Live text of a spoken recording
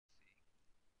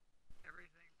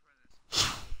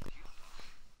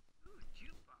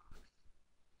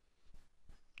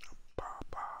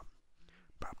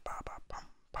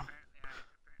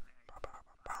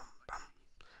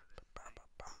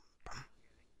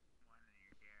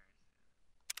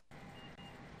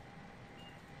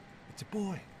It's a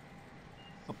boy.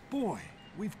 A boy.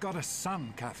 We've got a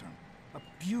son, Catherine. A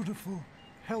beautiful,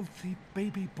 healthy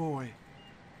baby boy.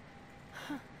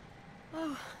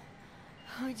 Oh,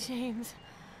 James.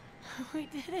 We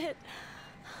did it.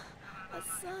 A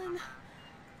son.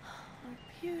 Our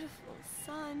beautiful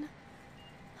son.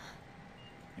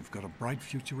 You've got a bright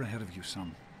future ahead of you,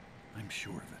 son. I'm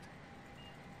sure of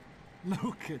it.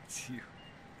 Look at you.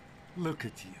 Look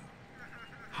at you.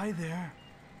 Hi there.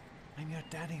 I'm your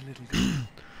daddy, little girl.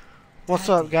 What's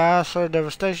up, guys? Sir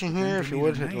Devastation here. If you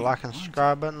would, hit the like and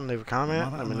subscribe button, leave a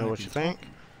comment, let me know what you think.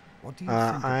 What do you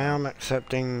think I am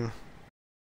accepting...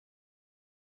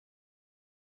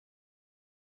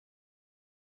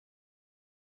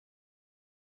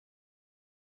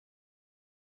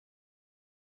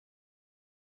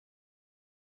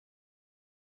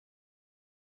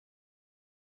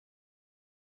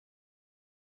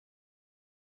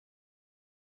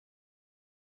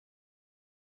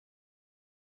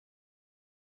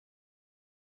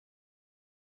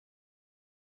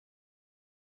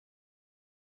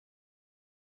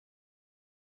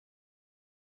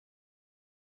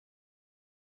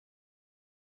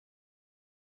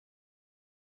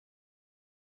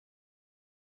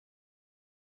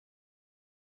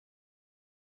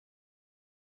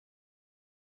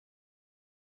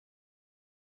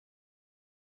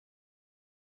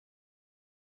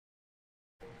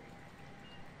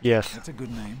 Yes. That's a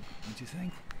good name, don't you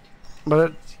think?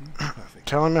 But Perfect.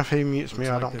 tell him if he mutes me, Looks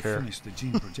I like don't they've care. finished the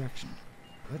gene projection.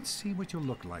 Let's see what you'll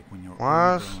look like when you're all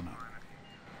Wise. grown up.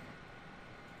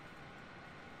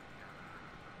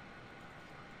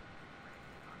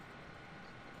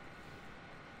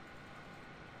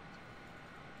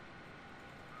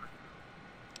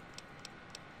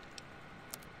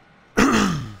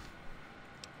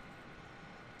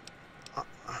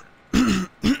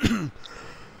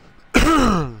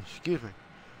 Excuse me.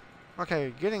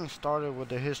 Okay, getting started with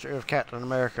the history of Captain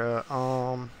America.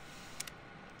 I'm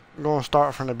going to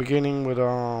start from the beginning with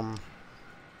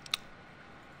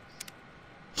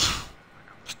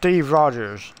Steve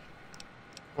Rogers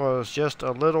was just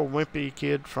a little wimpy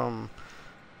kid from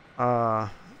I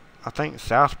think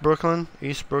South Brooklyn,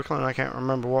 East Brooklyn. I can't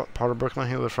remember what part of Brooklyn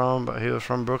he was from, but he was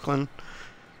from Brooklyn.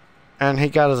 And he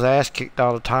got his ass kicked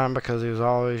all the time because he was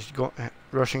always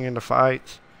rushing into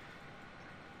fights.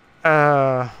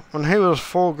 When he was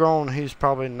full grown, he's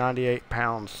probably 98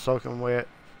 pounds, soaking wet,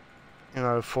 you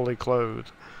know, fully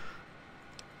clothed.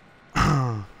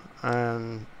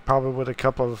 And probably with a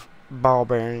couple of ball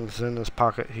bearings in his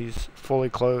pocket, he's fully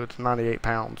clothed, 98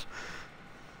 pounds.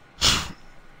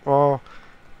 Well,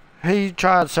 he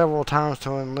tried several times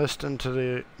to enlist into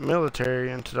the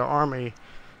military, into the army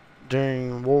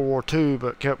during World War II,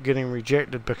 but kept getting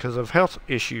rejected because of health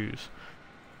issues.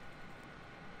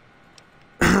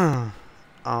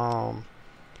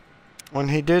 When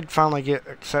he did finally get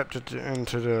accepted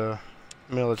into the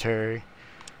military,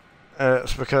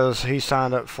 it's because he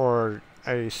signed up for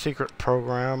a secret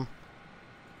program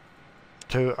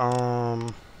to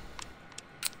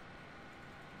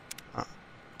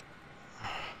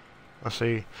let's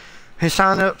see, he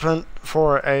signed up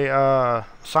for a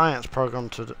science program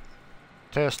to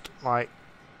test, like,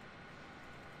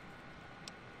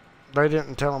 they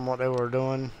didn't tell him what they were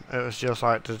doing. It was just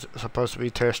like supposed to be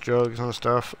test drugs and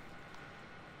stuff.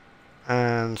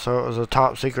 And so it was a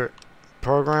top secret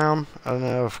program. And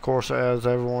then, of course, as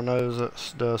everyone knows,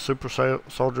 it's the Super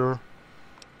Soldier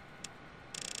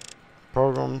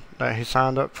program that he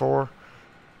signed up for.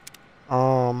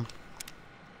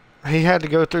 He had to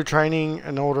go through training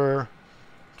in order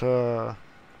for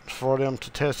them to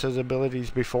test his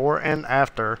abilities before and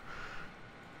after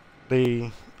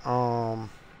the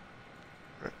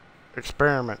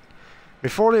experiment.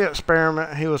 Before the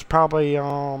experiment, he was probably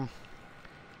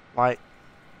like,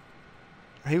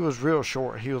 he was real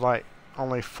short. He was like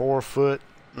only 4 foot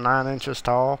 9 inches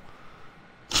tall.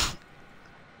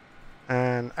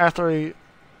 And after he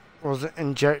was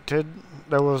injected,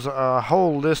 there was a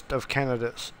whole list of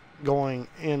candidates going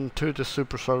into the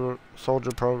Super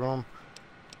Soldier program,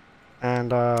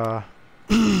 and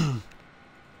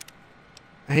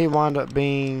he wound up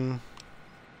being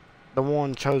the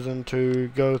one chosen to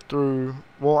go through.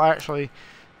 Well, actually,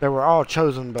 they were all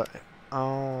chosen, but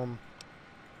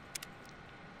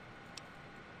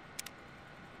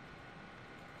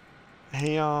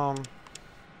he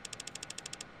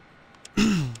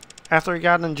after he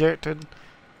got injected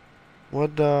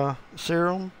with the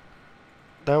serum,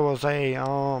 there was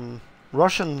a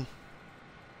Russian,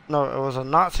 no, it was a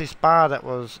Nazi spy that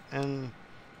was in,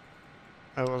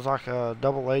 it was like a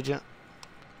double agent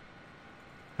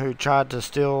who tried to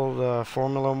steal the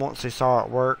formula once he saw it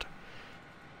worked.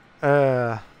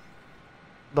 Uh,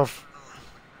 the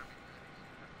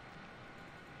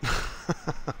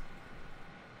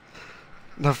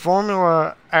the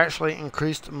formula actually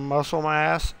increased muscle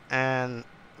mass and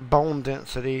bone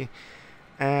density,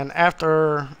 and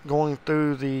after going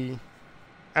through the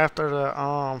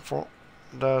super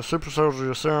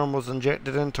soldier serum was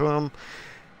injected into him,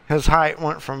 his height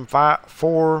went from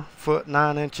 4 foot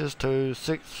 9 inches to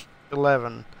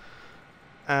 6'11",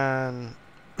 and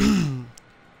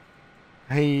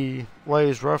he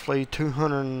weighs roughly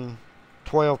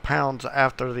 212 pounds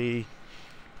after the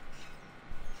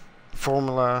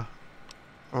formula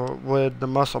with the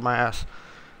muscle mass.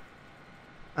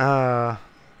 The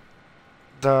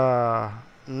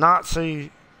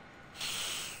Nazi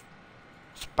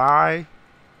spy,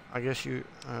 I guess is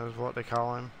what they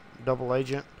call him, double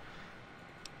agent.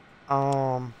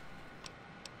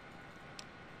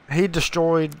 He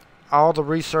destroyed all the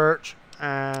research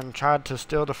and tried to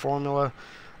steal the formula.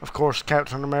 Of course,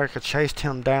 Captain America chased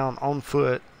him down on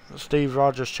foot. Steve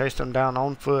Rogers chased him down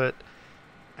on foot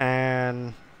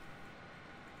and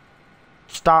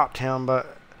stopped him,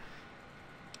 but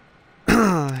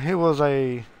he was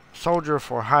a soldier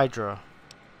for Hydra,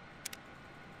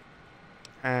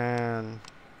 and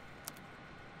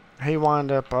he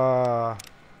wound up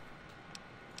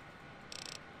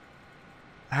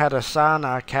had a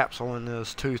cyanide capsule in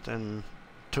his tooth and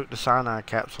took the cyanide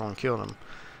capsule and killed him.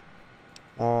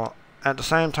 Well, at the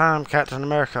same time, Captain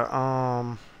America,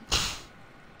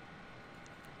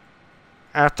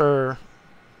 after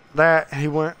that, he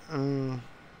went and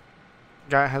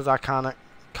got his iconic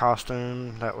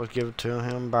costume that was given to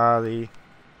him by the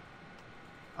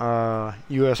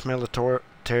U.S.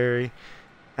 military,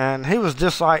 and he was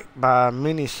disliked by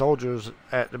many soldiers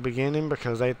at the beginning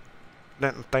because they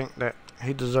didn't think that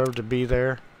he deserved to be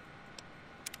there,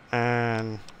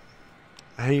 and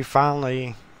he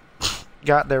finally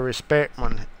got their respect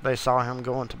when they saw him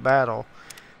go into battle,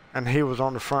 and he was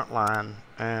on the front line,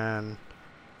 and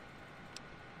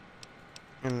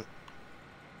you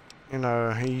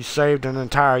know, he saved an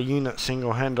entire unit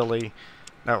single-handedly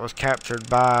that was captured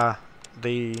by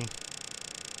the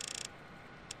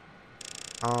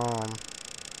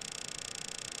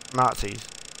Nazis,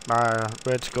 by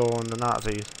Red Skull and the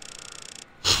Nazis.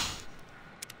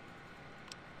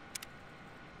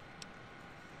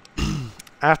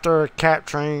 After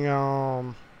capturing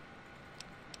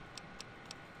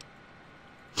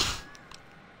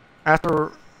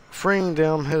after freeing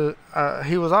them,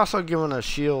 he was also given a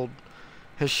shield.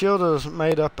 His shield is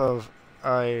made up of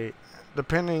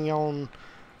depending on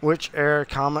which era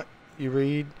comic you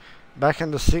read, back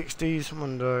in the 60s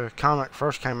when the comic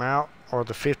first came out, or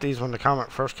the 50s when the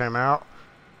comic first came out,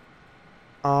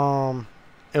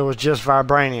 it was just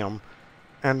vibranium.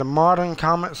 And the modern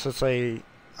comics, it's a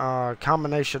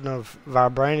combination of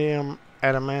vibranium,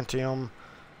 adamantium,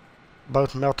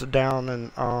 both melted down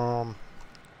and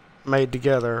made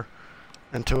together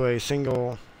into a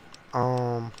single,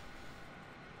 you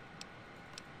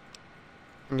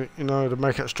know, to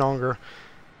make it stronger.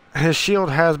 His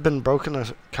shield has been broken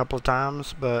a couple of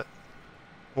times, but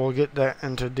we'll get that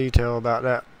into detail about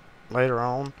that later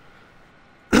on.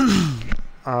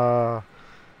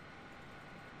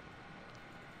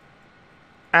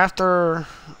 After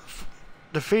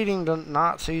defeating the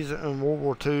Nazis in World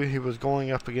War II, he was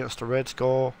going up against the Red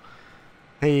Skull.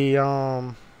 He,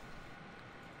 along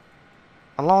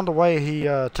the way, he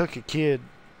took a kid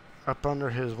up under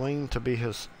his wing to be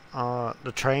his,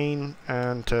 to train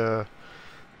and to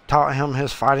taught him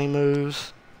his fighting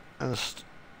moves and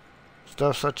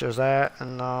stuff such as that.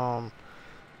 And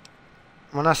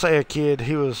when I say a kid,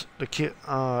 he was the kid.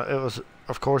 It was,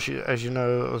 of course, as you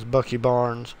know, it was Bucky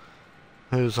Barnes,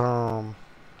 who's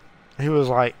he was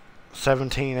like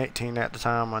 17, 18 at the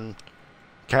time when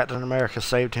Captain America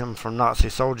saved him from Nazi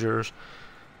soldiers,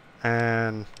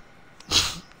 and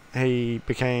he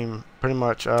became pretty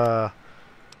much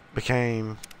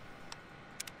became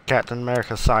Captain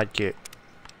America's sidekick.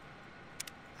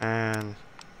 And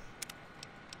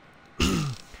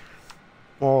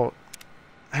well,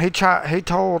 he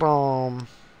told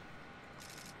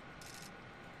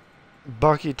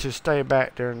Bucky to stay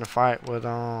back during the fight with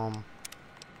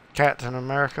Captain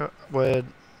America, with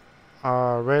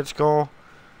Red Skull,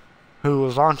 who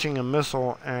was launching a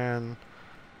missile, and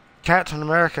Captain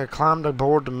America climbed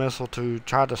aboard the missile to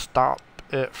try to stop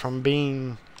it from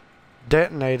being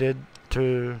detonated,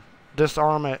 to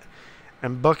disarm it,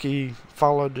 and Bucky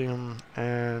followed him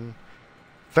and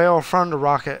fell from the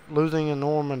rocket, losing an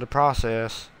arm in the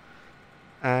process.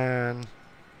 And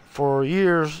for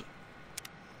years,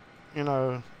 you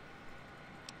know,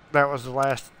 that was the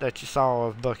last that you saw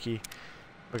of Bucky.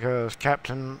 because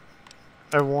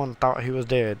everyone thought he was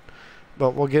dead.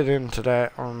 But we'll get into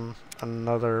that on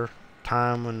another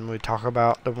time when we talk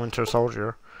about the Winter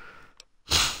Soldier.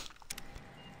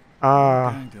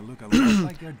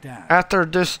 After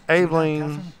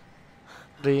disabling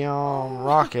the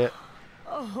rocket,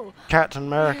 Captain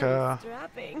America,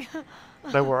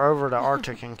 they were over the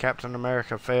Arctic, and Captain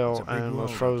America fell and was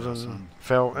frozen,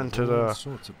 fell into the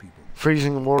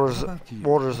freezing waters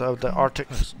of the Arctic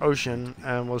Ocean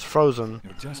and was frozen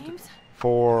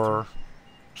for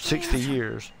 60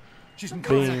 years,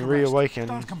 being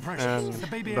reawakened in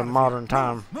the modern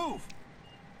timeline.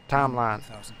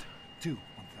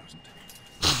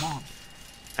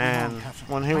 And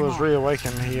when he was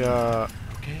reawakened,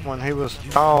 when he was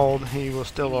thawed, he was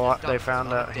still alive. They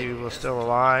found out he was still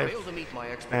alive,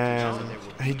 and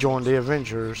he joined the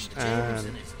Avengers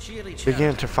and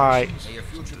began to fight.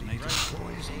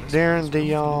 During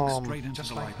the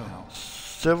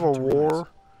Civil War,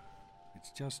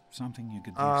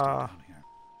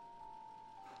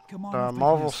 the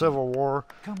Marvel Civil War,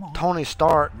 Tony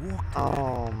Stark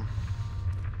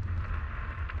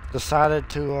decided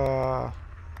to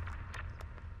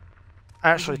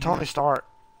actually Tony Stark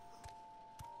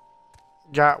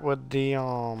got with the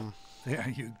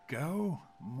there you go.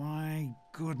 My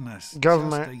goodness.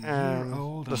 Government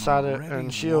and decided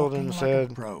and SHIELD and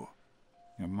said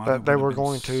that they were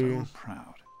going to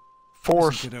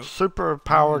force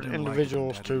superpowered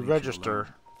individuals to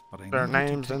register their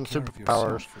names and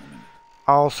superpowers.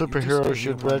 All superheroes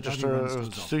should register as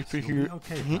the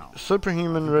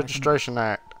Superhuman Registration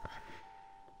Act.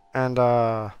 And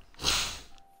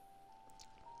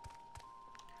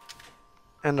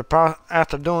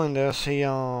after doing this,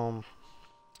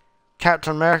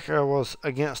 Captain America was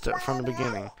against it from the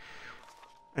beginning.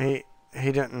 He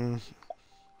didn't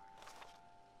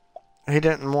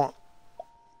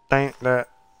think that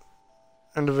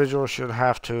individuals should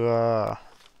have to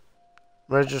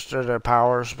register their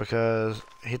powers, because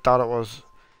he thought it was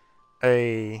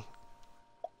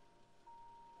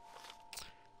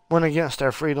went against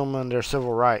their freedom and their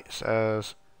civil rights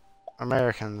as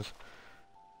Americans.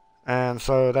 And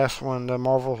so that's when the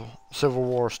Marvel Civil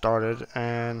War started,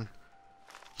 and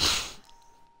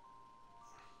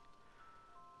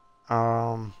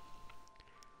of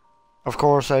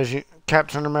course,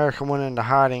 Captain America went into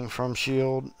hiding from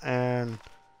SHIELD and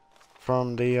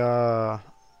from the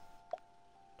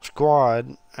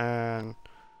squad, and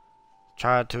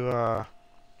tried to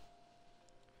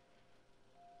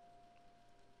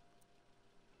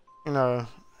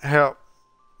help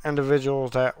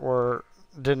individuals that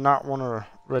did not want to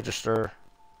register.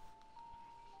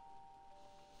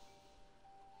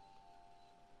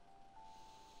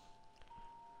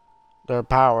 Their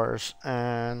powers.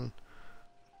 And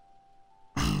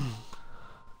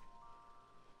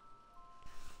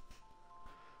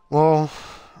well,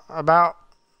 about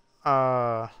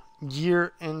a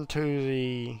year into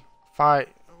the fight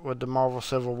with the Marvel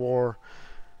Civil War,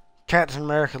 Captain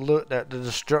America looked at the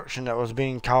destruction that was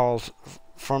being caused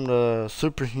from the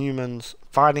superhumans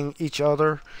fighting each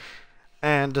other,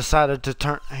 and decided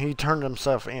to he turned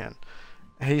himself in.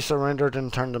 He surrendered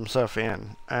and turned himself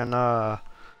in. And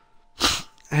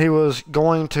he was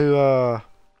going to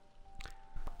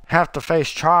have to face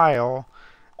trial,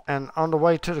 and on the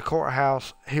way to the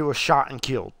courthouse, he was shot and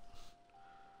killed.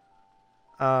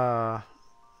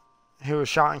 He was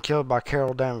shot and killed by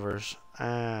Carol Danvers,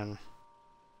 and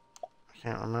I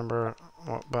can't remember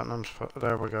what button I'm supposed.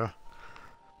 There we go.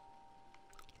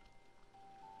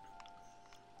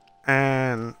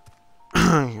 And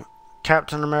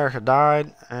Captain America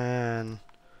died, and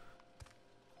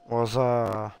was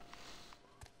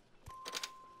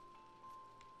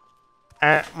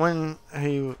when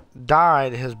he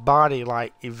died, his body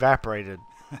like evaporated.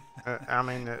 I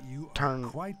mean, it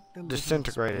turned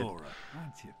disintegrated.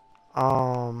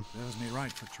 There's me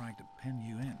right for trying to pin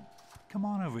you in. Come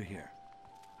on over here.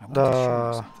 I want to show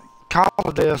you something. Cause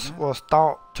of this was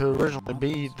thought to originally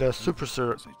be the super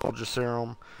soldier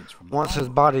serum. Once his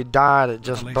body died, it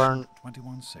just burned.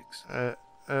 21:6.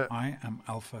 I am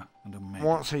Alpha and Omega.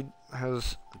 Once his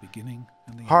the beginning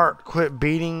and the heart end. quit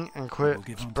beating and quit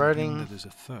spreading, That is a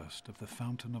thirst of the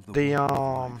fountain of the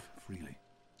freely.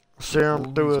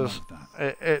 Serum through his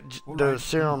the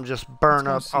serum just burned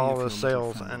up all his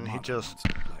cells, and he just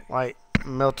like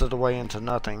melted away into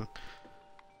nothing.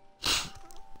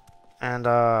 And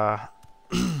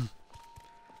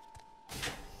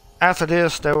after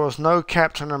this, there was no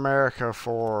Captain America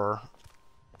for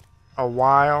a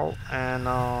while, and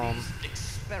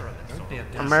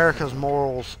America's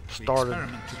morals started.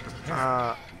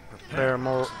 Their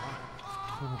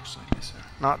course I miss her.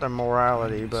 not their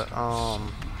morality, but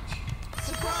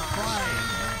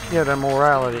Surprise! yeah, their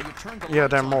morality, yeah,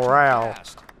 their morale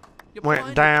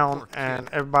went down, and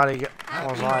everybody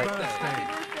was like,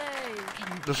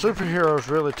 the superheroes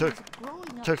really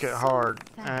took it hard,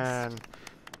 and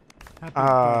Happy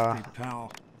birthday,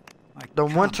 pal. I the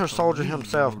can't Winter Soldier believe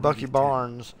himself, you're Bucky already dead.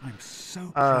 Barnes, I'm so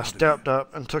proud of stepped you.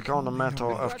 up and took on the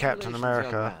mantle of Captain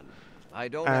America, I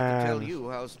don't have to tell and you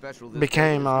how special this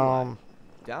became day is, do I?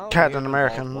 Down Captain here in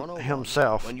America Vault 101,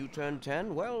 himself. When you turn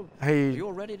 10, well, He,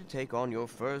 you're ready to take on your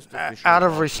first official out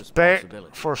of vault respect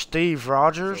responsibility. for Steve So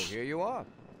Rogers, here you are.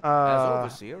 As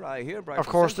overseer, I hereby of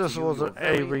course, present this to you was your a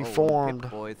very own reformed,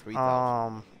 Pip-Boy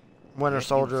 3000. Winter Get used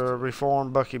Soldier to it.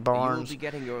 reformed Bucky You'll Barnes be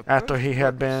getting your after first he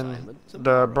had work been assignment the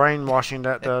tomorrow. brainwashing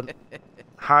that the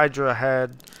Hydra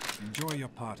had Enjoy your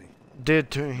party.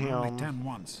 did to You're only him 10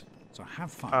 once, so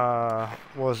have fun.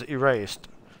 was erased.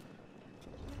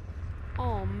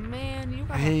 Oh man, you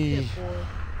got He- a Pip-Boy.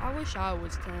 I wish I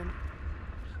was 10.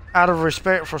 Out of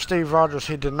respect for Steve Rogers,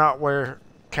 he did not wear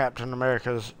Captain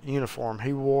America's uniform.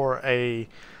 He wore a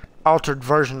altered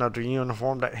version of the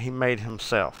uniform that he made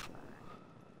himself.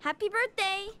 Happy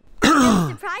birthday! We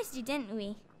really surprised you, didn't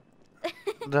we? Your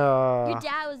The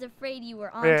dad was afraid you were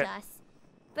on yeah. to us.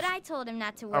 But I told him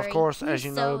not to worry. Of course, He's as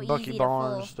you so know, Bucky easy to fool.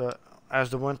 Barnes,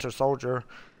 as the Winter Soldier,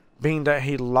 being that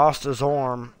he lost his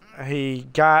arm, he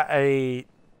got a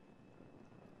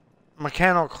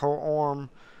mechanical arm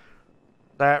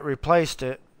that replaced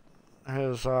it.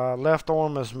 His left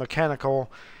arm is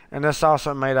mechanical, and it's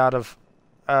also made out of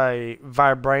a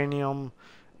vibranium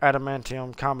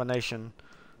adamantium combination,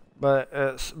 but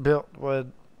it's built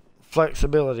with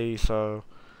flexibility, so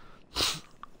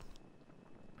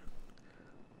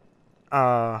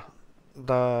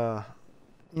the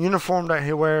uniform that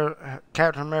he wears,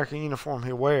 Captain America uniform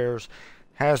he wears,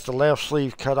 has the left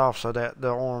sleeve cut off so that the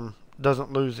arm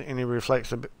doesn't lose any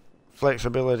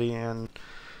flexibility. And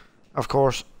of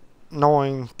course,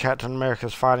 knowing Captain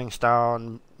America's fighting style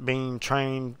and being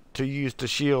trained to use the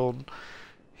shield,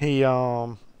 he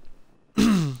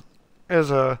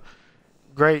is a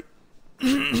great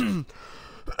excuse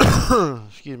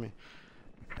me.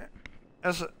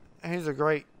 He's a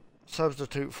great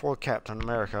substitute for Captain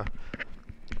America.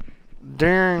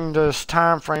 During this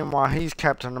time frame while he's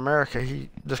Captain America, he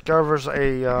discovers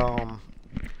a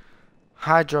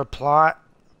Hydra plot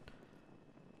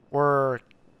where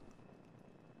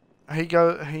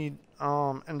he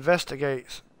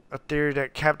investigates a theory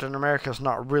that Captain America's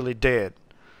not really dead.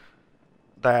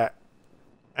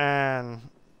 And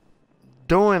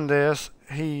doing this,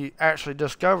 he actually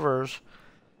discovers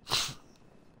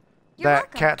You're that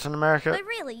welcome. Captain America But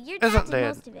really, your dad isn't did dead.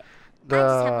 most of it. I just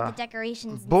helped with The the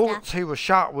decorations and bullets stuff. he was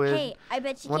shot with, Hey, I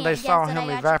bet you when can't they guess saw what him I got you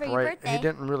for your evaporate, he birthday.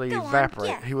 didn't really Go on, evaporate.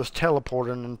 yeah. He was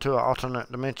teleported into an alternate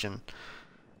dimension.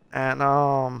 And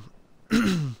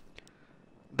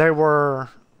they were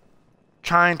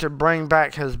trying to bring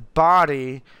back his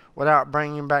body without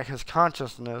bringing back his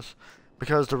consciousness,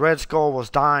 because the Red Skull was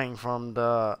dying from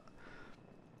the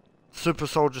super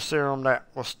soldier serum that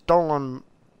was stolen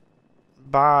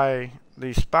by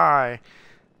the spy.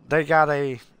 They got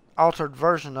a altered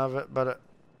version of it, but it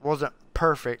wasn't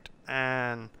perfect,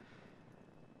 and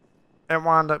it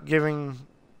wound up giving,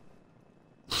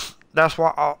 that's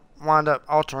what wound up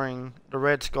altering the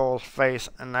Red Skull's face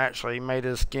and actually made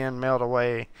his skin melt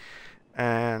away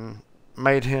and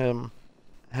made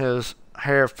his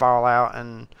hair fall out,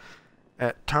 and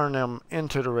it turned him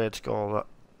into the Red Skull.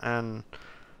 And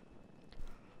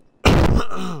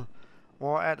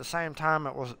well, at the same time,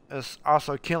 it's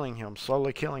also killing him,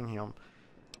 slowly killing him,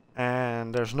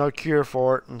 and there's no cure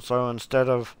for it. And so instead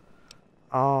of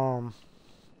Ha!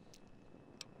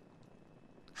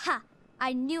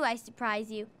 I knew I'd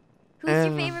surprise you. Who's your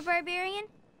And favorite barbarian?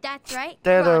 That's right.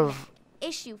 instead Rodman. of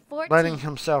Issue 14. letting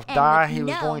himself And die, with he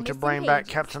was no going to missing bring back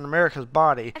pages. Captain America's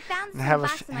body I found and some have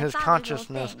box in my his father's old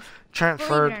consciousness things.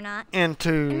 transferred Believe it or not,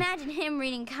 into, imagine him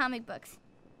reading comic books.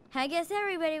 I guess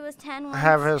everybody was 10 once.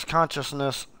 have his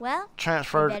consciousness Well,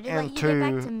 transferred I better let you get into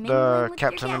back to mingling the with your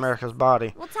Captain guests. America's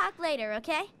body. we'll talk later,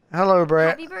 okay? Hello, Brett.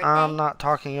 Happy birthday. I'm not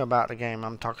talking about the game.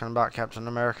 I'm talking about Captain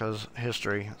America's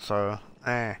history. So,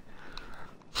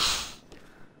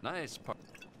 Nice.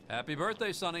 Happy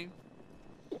birthday, Sonny.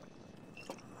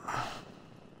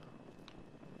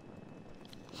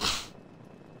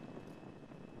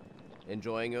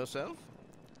 Enjoying yourself?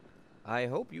 I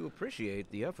hope you appreciate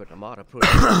the effort Amata put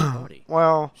into the party.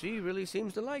 Well, She really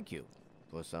seems to like you,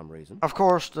 for some reason. of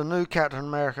course, the new Captain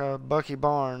America, Bucky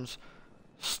Barnes,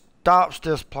 stops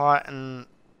this plot and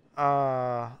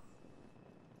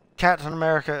Captain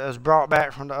America is brought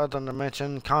back from the other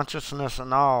dimension, consciousness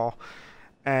and all,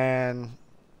 and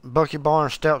Bucky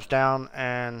Barnes steps down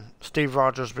and Steve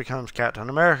Rogers becomes Captain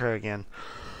America again.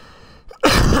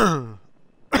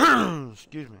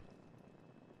 Excuse me.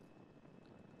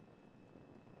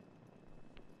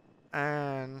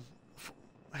 And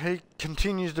he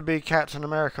continues to be Captain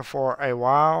America for a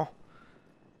while,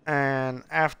 and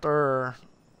after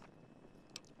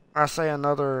I say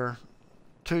another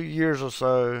 2 years or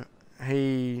so,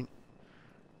 it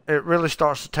really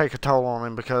starts to take a toll on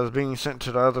him, because being sent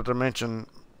to the other dimension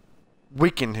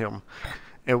weakened him.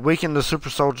 It weakened the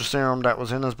super soldier serum that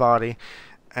was in his body,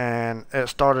 and it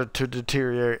started to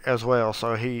deteriorate as well.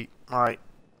 So he, like,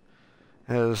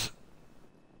 his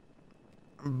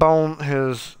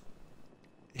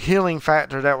healing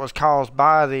factor that was caused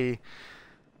by the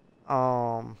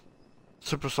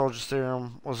super soldier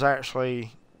serum was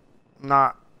actually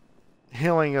not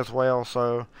healing as well.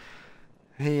 So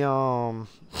he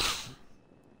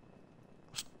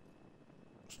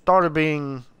started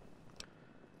being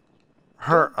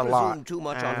hurt a lot, too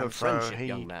much on and her so friendship, he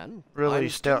young man. really I'm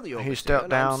still the he overseer, stepped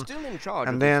and I'm down, still in charge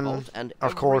and of then the vault, and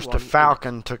of course the everyone in it.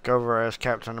 Falcon took over as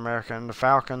Captain America, and the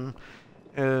Falcon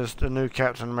is the new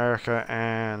Captain America,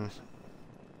 and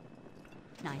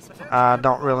Nice party. I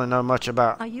don't really know much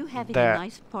about Are you having that, a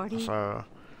nice party? so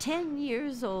 10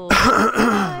 years old.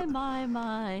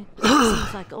 My.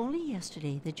 Seems like only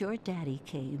yesterday that your daddy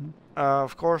came.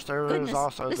 of course there is Goodness,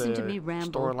 also listen the to me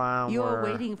ramble. storyline You're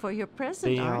where waiting for your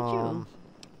present, the aren't you?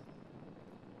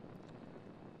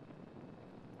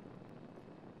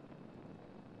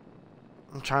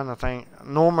 I'm trying to think.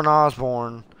 Norman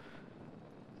Osborn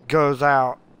goes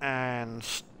out and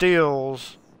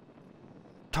steals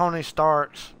Tony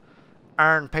Stark's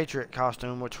Iron Patriot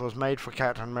costume, which was made for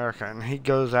Captain America, and he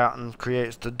goes out and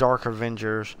creates the Dark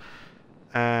Avengers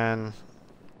and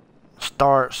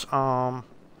starts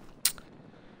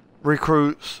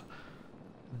recruits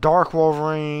Dark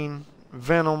Wolverine,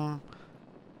 Venom,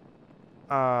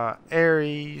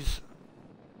 Ares,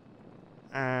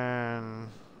 and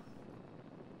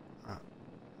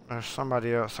there's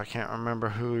somebody else I can't remember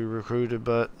who he recruited,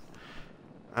 but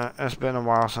it's been a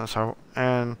while since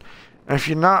and if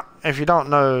you don't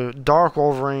know, Dark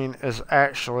Wolverine is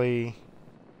actually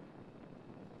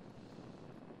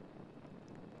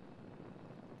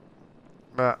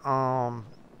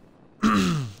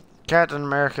Captain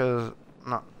America is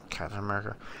not Captain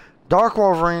America. Dark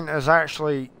Wolverine is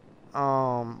actually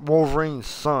Wolverine's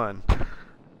son.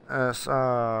 It's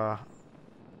son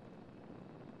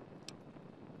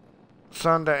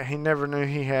that he never knew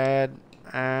he had,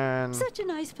 and Such a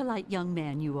nice, polite young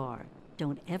man you are.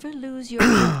 Don't ever lose your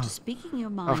gift to speaking your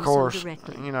mind of course, so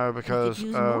directly. you know, We because could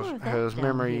use more of that his down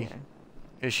memory here.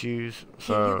 issues. Here you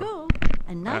So, go.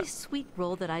 A nice sweet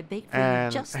roll that I baked for you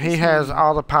and just he this has morning.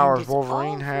 all the And powers it's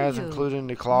Wolverine all for has, you. including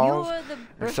the claws, You're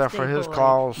the except for birthday his boy.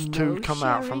 claws, No two come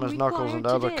out from his sharing knuckles and the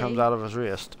required other comes today. out of his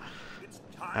wrist.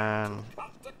 And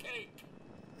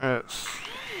it's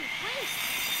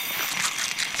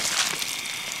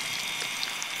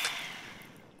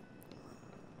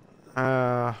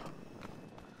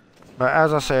but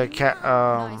as I said,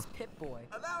 Nice Pip Boy.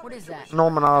 What is that?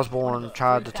 Norman Osborn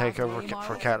tried to take over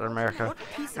for Captain America,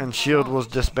 and S.H.I.E.L.D. was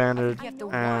disbanded,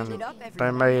 and they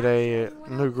made a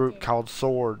new group called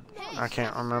SWORD. I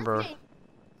can't remember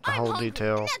the whole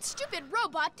detail, That stupid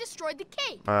robot destroyed the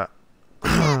cake. but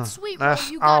Sweet that's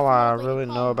roll you got all from I old Lady really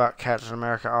know Palmer. about Captain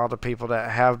America, all the people that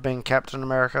have been Captain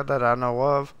America that I know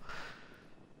of.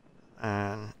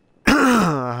 And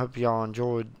I hope y'all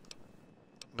enjoyed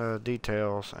the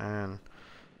details, and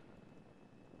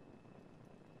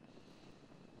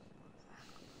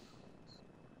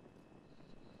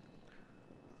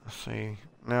let's see.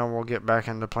 Now we'll get back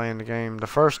into playing the game. The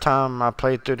first time I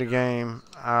played through the game,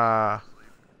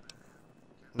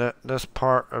 this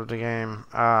part of the game,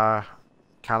 I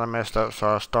kind of messed up,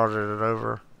 so I started it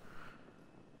over.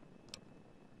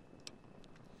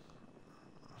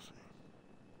 Let's see.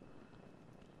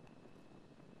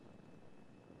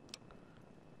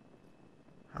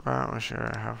 How about we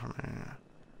share half a minute?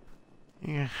 You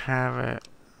can have it.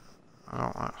 I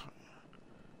don't like.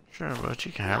 Sure, but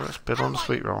you can have it. Spit on the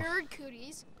sweet roll. Nerd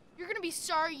cooties. You're gonna be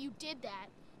sorry you did that.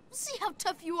 We'll see how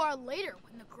tough you are later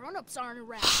when the grown-ups aren't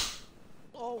around.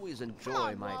 Always Come enjoy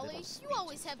on, my Wally. little You speeches.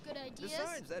 always have good ideas.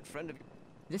 Besides, that friend of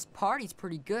This party's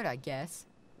pretty good, I guess.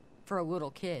 For a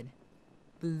little kid.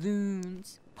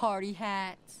 Balloons, party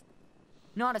hats.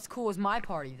 Not as cool as my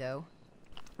party, though.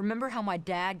 Remember how my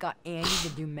dad got Andy to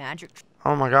do magic?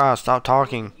 Oh my God! Stop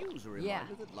talking. yours are Yeah,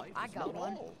 reminded that life I is got not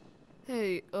one. all.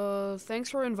 Hey, thanks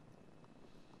for inviting.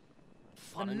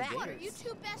 fun The and Mac. games. You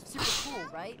two best Super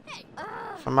cool, right? Hey,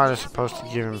 Somebody's supposed to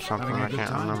give him something. Having a I good can't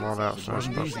time? remember what else It they're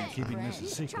wasn't supposed easy to. keeping this a You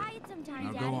should secret. try it sometime,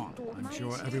 Now Daddy. go on. I'm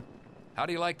sure every... How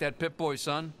do you like that Pip-Boy,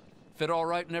 son? Fit all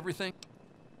right and everything?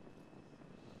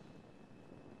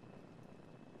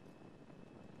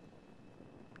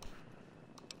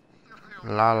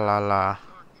 La la la.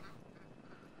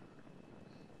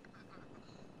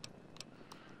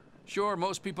 Sure,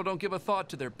 most people don't give a thought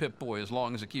to their Pip-Boy as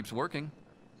long as it keeps working.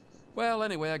 Well,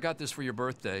 anyway, I got this for your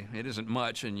birthday. It isn't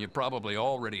much, and you probably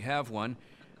already have one.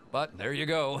 But there you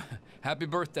go. Happy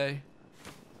birthday.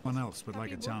 One else would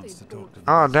like a chance to talk to them.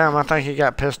 Oh damn! I think he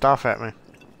got pissed off at me.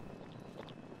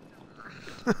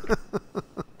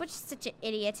 Butch's such an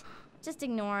idiot. Just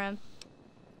ignore him.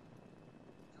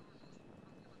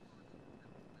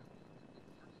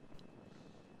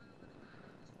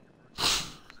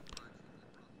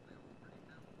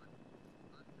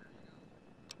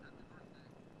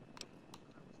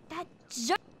 That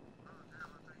jerk.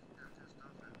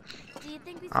 Do you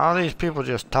think we All these people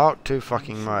just talk too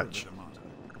fucking much.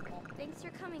 Thanks for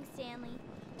coming, Stanley.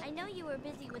 I know you were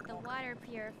busy with the water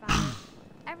purifier.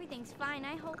 Everything's fine,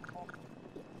 I hope.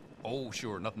 Oh,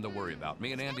 sure, nothing to worry about.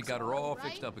 Me and Andy got her all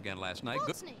fixed up again last night. gold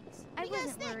Good. snakes. I What do you guys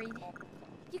wasn't think? worried.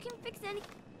 You can fix any.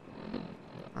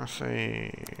 Let's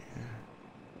see.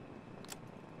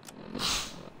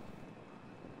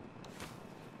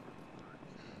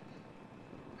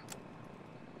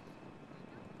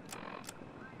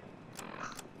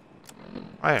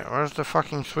 Wait, where's the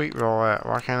fucking sweet roll at?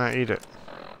 Why can't I eat it?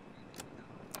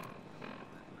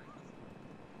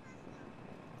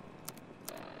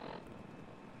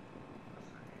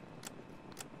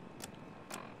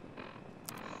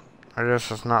 I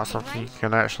guess it's not something you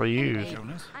can actually use.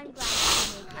 Jonas? I'm glad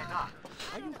you made it.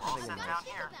 Are you having a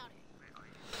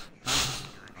nice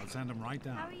I'll send him right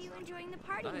How down. are you enjoying the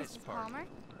party, Nice Mrs. party. Palmer?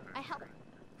 I help.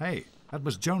 Hey, that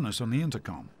was Jonas on the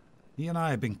intercom. He and I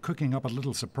have been cooking up a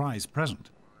little surprise present.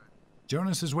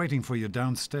 Jonas is waiting for you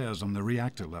downstairs on the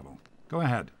reactor level. Go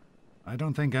ahead. I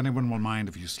don't think anyone will mind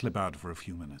if you slip out for a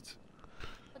few minutes.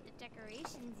 With the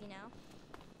decorations, you know.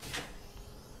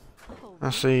 Oh,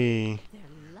 Let's see. they're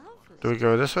lovely. Do we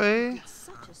go this way?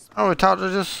 Such a sp- Oh, we talked to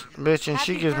this bitch and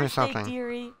she Happy gives me birthday, something.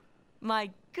 Dearie. My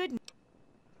goodness.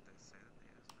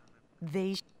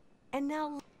 And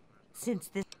now, since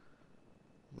this.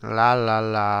 La la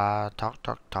la. Talk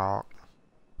talk talk.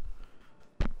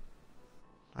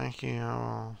 Thank you. I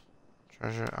will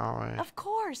treasure it always. Of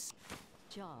course.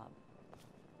 job.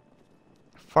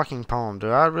 Fucking poem. Do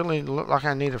I really look like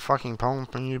I need a fucking poem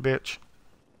from you, bitch?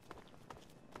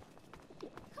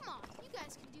 Come on, you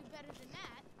guys can do better than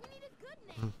that. We need a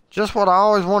good name. Just what I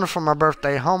always wanted for my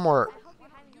birthday, homework. I hope you're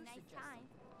having a nice time.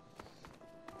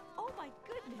 Oh my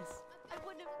goodness. I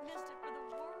wouldn't have missed it for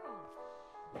the world.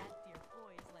 That dear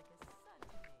boy is like a son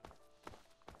to me.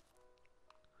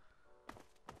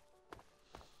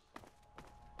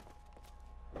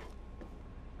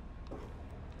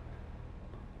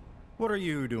 What are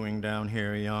you doing down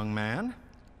here, young man?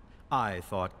 I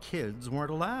thought kids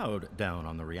weren't allowed down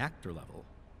on the reactor level.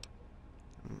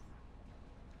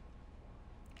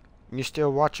 You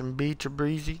still watching Beach or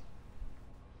Breezy?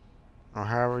 Or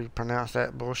however you pronounce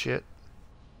that bullshit.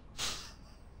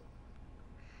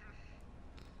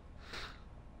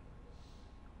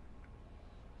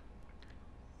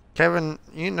 Kevin,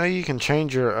 you know you can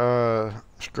change your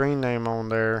screen name on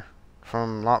there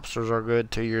from Lobsters Are Good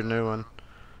to your new one.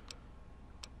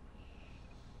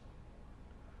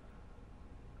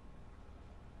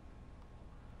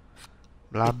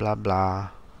 Blah blah blah.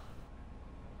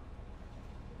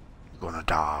 You're gonna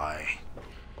die.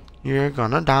 You're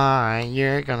gonna die.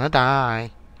 You're gonna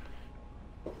die.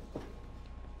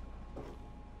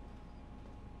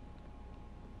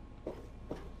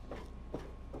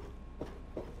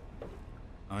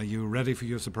 Are you ready for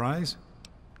your surprise?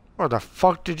 Where the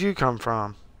fuck did you come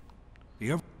from?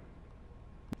 You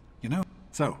know?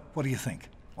 So, what do you think?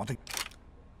 Want to...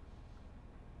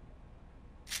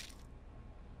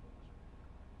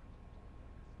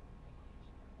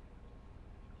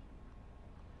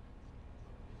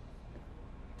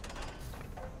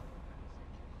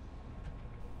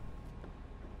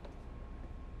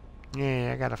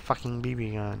 Yeah, I got a fucking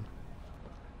BB gun.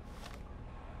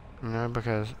 You know,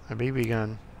 because a BB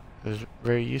gun is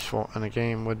very useful in a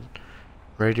game with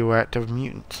radioactive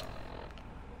mutants.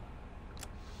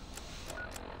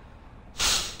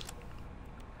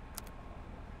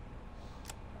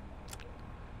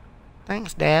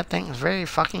 Thanks, Dad. Thanks very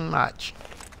fucking much.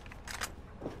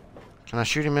 Can I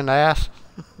shoot him in the ass?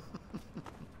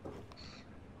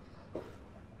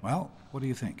 Well, what do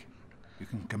you think? You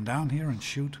can come down here and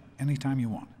shoot anytime you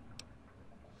want.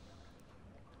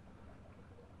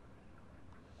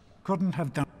 Couldn't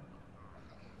have done.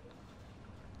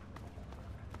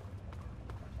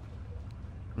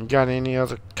 You got any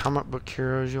other comic book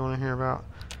heroes you want to hear about?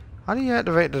 How do you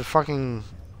activate the fucking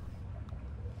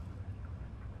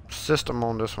system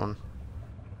on this one?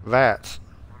 VATS.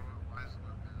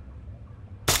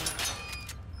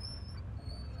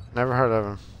 Never heard of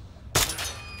him.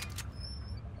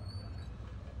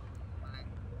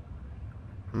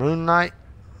 Moon Knight?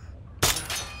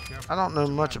 I don't know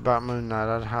much about Moon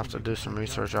Knight. I'd have to do some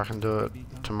research. I can do it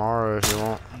tomorrow if you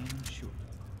want.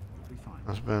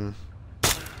 It's been...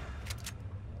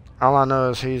 All I know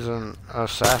is he's an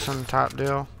assassin type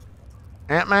deal.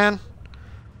 Ant-Man?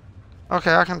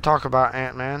 Okay, I can talk about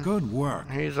Ant-Man. Good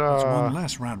work. He's That's one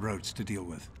less round roads to deal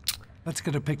with. Let's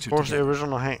get a picture of course, together. the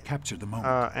original Hank. Capture the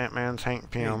moment. Ant-Man's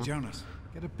Hank Pym. Hey, Jonas,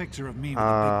 get a picture of me with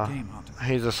a big game hunter.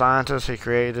 He's a scientist.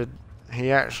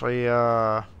 He actually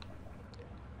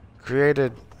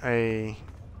created a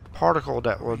particle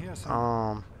that would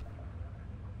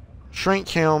shrink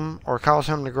him or cause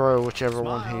him to grow, whichever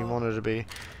one he wanted to be.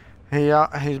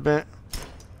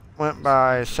 Went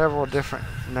by several different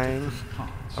names.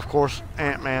 Of course,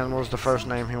 Ant-Man was the first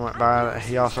name he went by.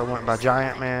 He also went by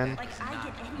Giant Man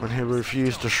when he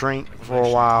refused to shrink for a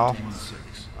while.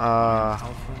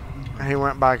 He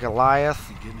went by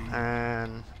Goliath,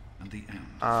 and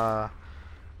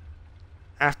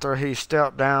after he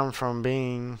stepped down from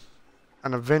being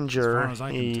an Avenger, as far as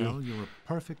I can tell, you're a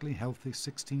perfectly healthy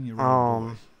 16-year-old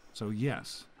boy. So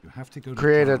yes, you have to go to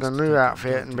created a new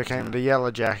outfit and became the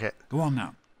Yellow Jacket. Go on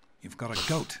now. You've got a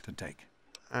goat to take.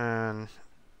 And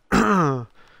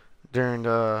during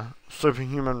the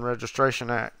Superhuman Registration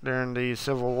Act, during the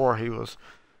Civil War, he was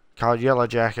called Yellow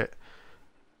Jacket.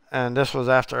 And this was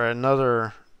after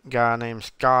another guy named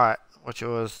Scott, which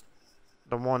was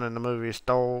the one in the movie,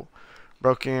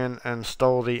 broke in and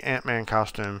stole the Ant-Man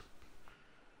costume.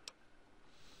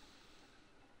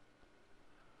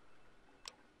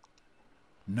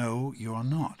 No, you're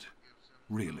not.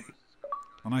 Really.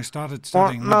 When I started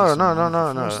studying no.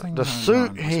 medicine, The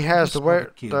suit he has to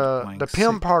wear, the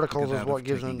Pym particles is what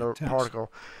gives him the particle.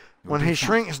 When he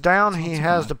shrinks down, he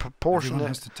has the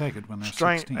proportionate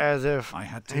strength as if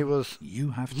he was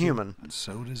human, and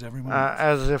so does everyone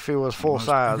as if he was full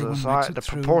size. It's like the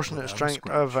proportionate strength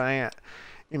of an ant.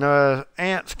 You know,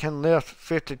 ants can lift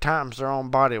 50 times their own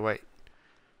body weight.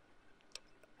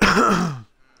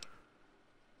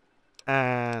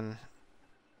 And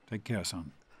take care,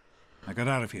 son. I got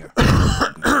out of here.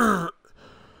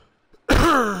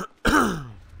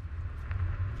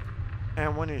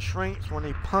 And when he shrinks, when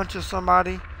he punches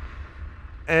somebody,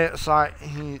 it's like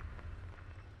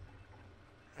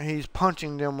he's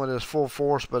punching them with his full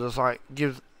force, but it's like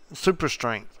gives super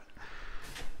strength.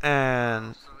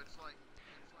 And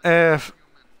if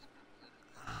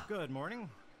good morning.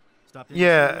 Stopped in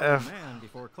man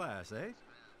before class, eh?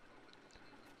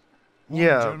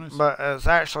 Yeah, but it's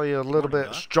actually a little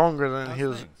bit stronger than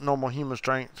his normal human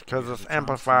strength because it's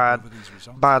amplified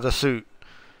by the suit,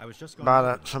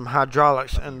 by some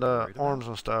hydraulics in the arms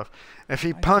and stuff. If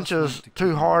he punches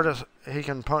too hard, he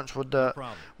can punch with the...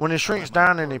 When he shrinks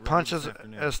down and he punches,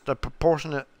 it's the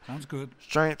proportionate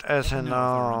strength as in...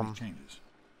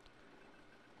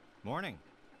 Morning.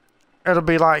 It'll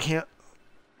be like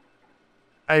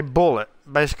a bullet,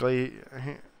 basically.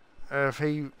 If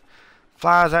he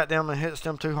flies at them and hits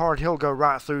them too hard, he'll go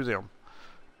right through them,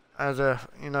 as if,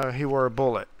 you know, he were a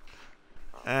bullet.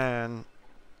 And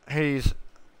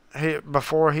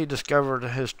before he discovered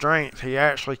his strength, he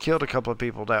actually killed a couple of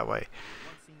people that way.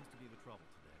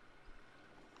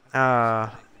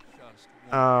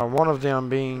 One of them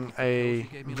being a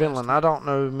villain. I don't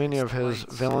know many of his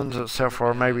villains except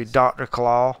for maybe Dr.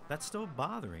 Claw. That's still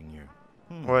bothering you.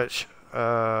 Which,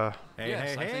 I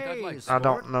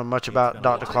don't know much about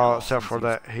Dr. Claw except for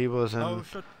that he was in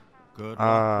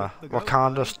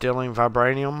Wakanda stealing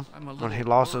vibranium when he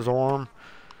lost his arm.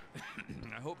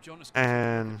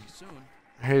 And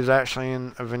he's actually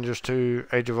in Avengers 2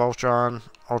 Age of Ultron.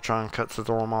 Ultron cuts his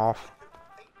arm off.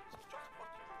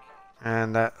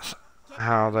 And that's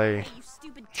how they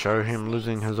show him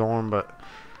losing his arm, but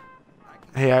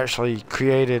he actually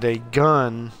created a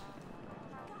gun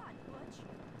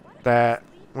that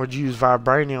would use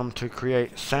vibranium to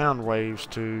create sound waves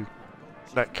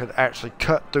that could actually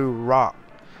cut through rock.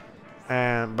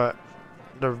 But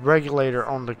the regulator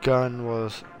on the gun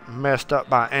was messed up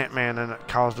by Ant-Man, and it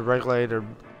caused the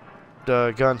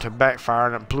gun to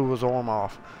backfire, and it blew his arm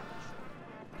off.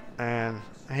 And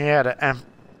he had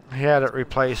it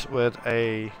replaced with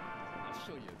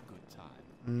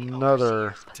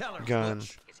another gun.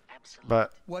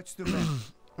 But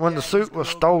when the suit was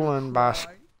stolen by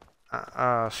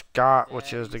Scott,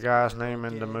 which is the guy's name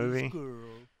in the movie.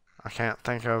 I can't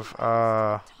think of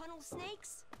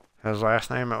his last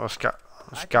name. It was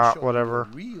Scott whatever.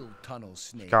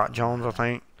 Scott Jones, I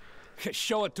think.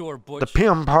 Show it to her, Butch. The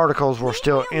PIM particles were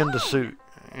still in the suit.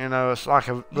 You know, it's like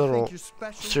a little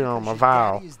serum, a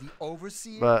vial.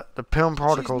 But the PIM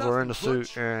particles are in the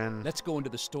suit, and Let's go into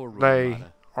the storeroom. they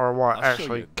are what I'll show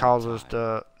actually you causes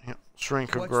the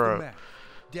shrink or grow.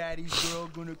 Daddy's girl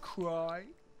gonna cry?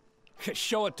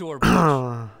 Show it to her, Butch.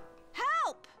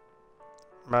 Help!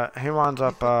 But he winds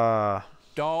up,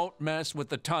 Don't mess with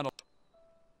the tunnel.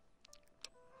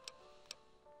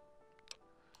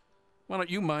 Why don't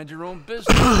you mind your own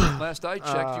business? Last I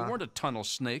checked, you weren't a tunnel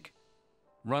snake.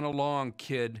 Run along,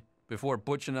 kid, before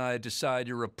Butch and I decide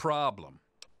you're a problem.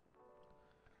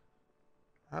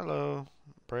 Hello,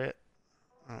 Brett.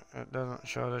 It doesn't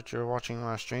show that you're watching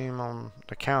my stream on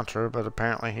the counter, but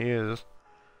apparently he is.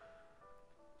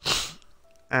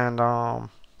 And,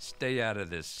 Stay out of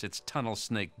this. It's tunnel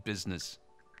snake business.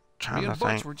 trying Me to and Butch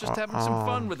think. were just having some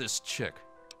fun with this chick.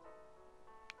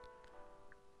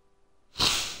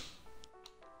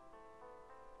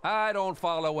 I don't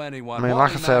follow anyone. I mean, like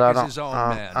I Wally said, Mack I is his don't. own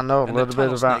man, I know a and the little bit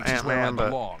tunnel about snakes is where I Ant-Man, but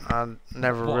belong. I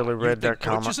never What, really you read think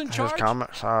that Butch is in his charge?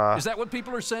 comics. Is that what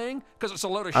people are saying? Because it's a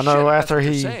load of I shit. know if that's after what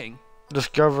they're he saying.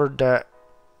 discovered that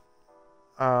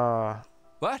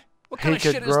What? What he kind of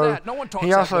could shit grow. is that? No one talks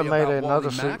He that also way made about another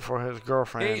Wally suit Mack. for his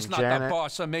girlfriend He's not Janet, the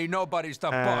boss of me. Nobody's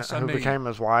the boss of who me. became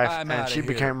his wife, I'm and outta she here.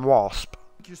 became Wasp.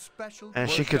 And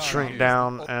she Where's could Don shrink here?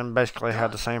 down and basically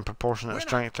had the same proportionate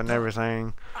strength and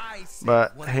everything.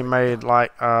 But he made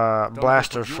like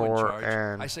blasters you in for charge.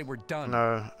 her, and I say we're done. you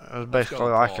know, it was Let's basically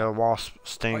go, like Paul. a wasp Are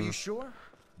sting. you sure?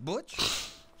 Butch?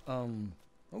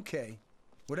 Okay.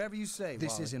 Whatever you say,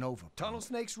 This Wally. isn't over. Tunnel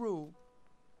snakes rule.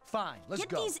 Fine, let's Get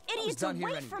go. these I was idiots done here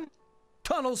away anyway. from...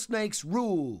 Tunnel snakes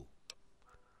rule.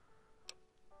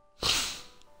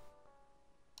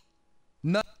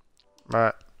 No.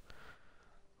 But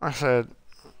like I said,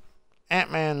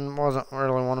 Ant-Man wasn't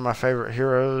really one of my favorite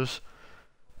heroes.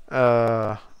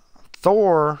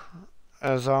 Thor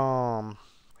is of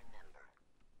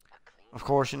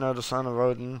course, you know, the son of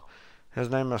Odin. His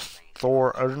name is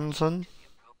Thor Odinson.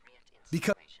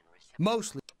 Because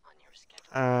mostly.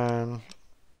 And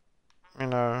you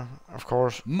know, of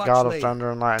course, Much God of later. Thunder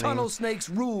and Lightning. Tunnel snakes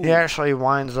rule. He actually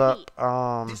winds up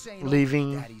This ain't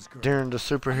leaving over, Daddy's girl. during the I'm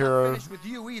superhero not finished with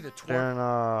you either,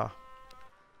 twerp.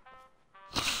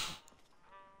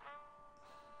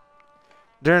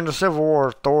 during the Civil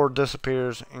War. Thor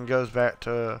disappears and goes back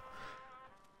to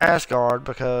Asgard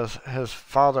because his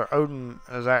father Odin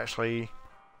is actually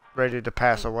ready to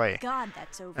pass away, God,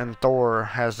 that's over. and Thor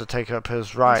has to take up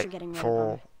his Thanks for getting rid of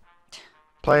rightful him.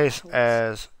 place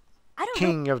as I don't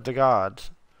king of the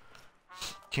gods,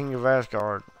 king of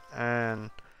Asgard.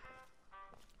 And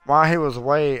while he was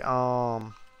away,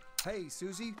 Hey,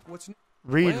 Susie, what's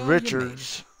Reed Well, you made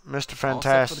Richards, Mr. All set for the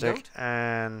Fantastic, goat?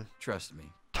 and Trust me.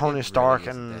 Tony it Stark really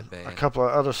isn't and that a bad. couple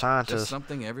of other Just scientists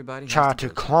something everybody has try to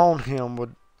to go clone him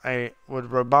with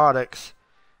robotics,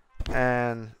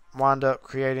 and wind up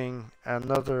creating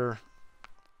another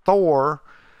Thor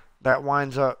that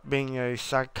winds up being a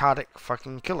psychotic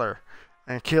fucking killer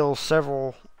and kills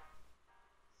several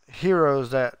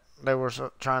heroes that they were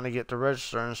trying to get to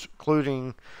register,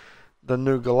 including the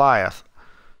new Goliath.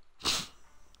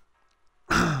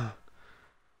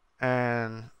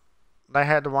 And they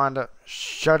had to wind up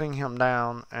shutting him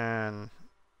down, and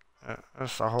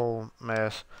it's a whole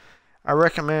mess. I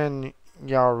recommend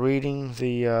y'all reading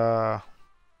the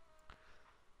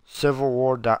Civil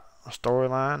War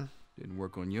storyline. Didn't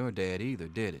work on your dad either,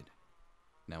 did it?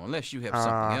 Now, unless you have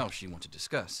something else you want to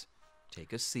discuss,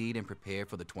 take a seat and prepare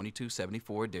for the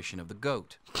 2274 edition of The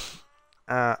Goat.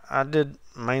 I did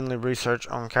mainly research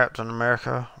on Captain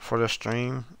America for this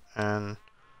stream, and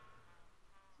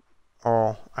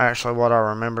actually what I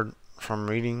remembered from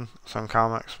reading some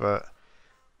comics, but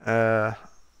like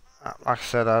I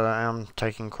said, I am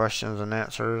taking questions and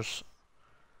answers.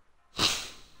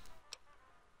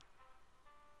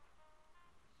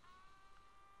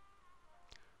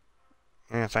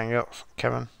 Anything else,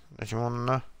 Kevin, that you want to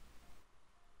know?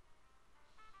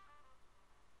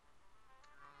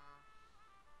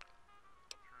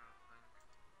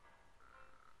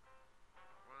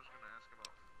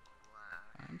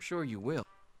 I'm sure you will.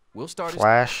 We'll start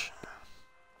Flash?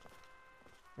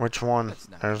 Which one? Let's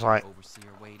not There's keep like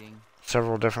overseer waiting.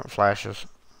 several different Flashes.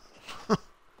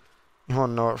 You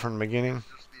want to know it from the beginning?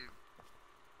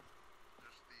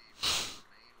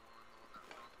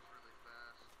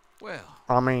 Well,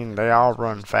 I mean, they all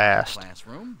run fast.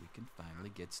 classroom, we can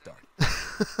finally get started.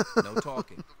 No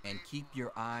talking, and keep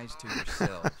your eyes to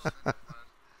yourselves.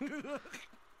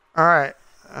 All right.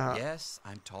 Yes,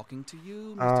 I'm talking to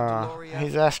you, Mr. Deloria.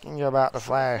 He's asking you about the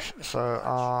Flash.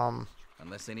 So,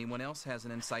 unless anyone else has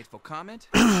an insightful comment,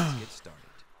 let's get started.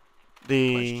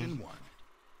 Question 1.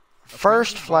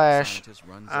 First Flash,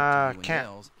 runs I up to you and can't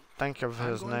yells, think of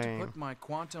his I'm going name. to put my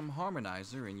quantum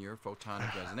harmonizer in your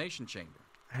photonic resonation chamber.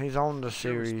 He's on the What's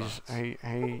your series. response?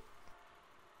 He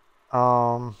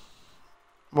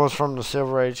was from the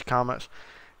Silver Age comics.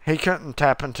 He couldn't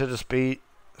tap into the speed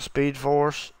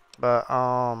force, but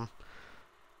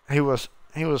he was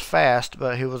fast,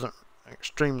 but he wasn't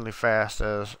extremely fast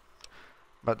as.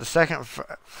 But the second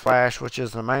Flash, which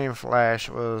is the main Flash,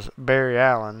 was Barry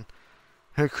Allen,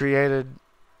 who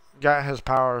got his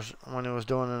powers when he was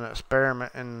doing an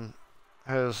experiment in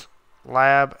his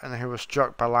lab, and he was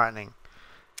struck by lightning.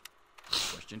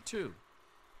 Question 2.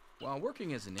 While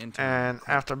working as an intern, And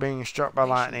after being struck by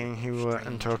lightning, he went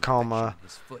into a coma,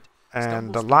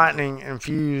 and the lightning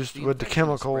infused with the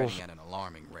chemicals.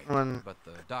 but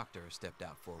the doctor stepped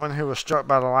out for When he was struck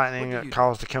by the lightning, it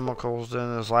caused the chemicals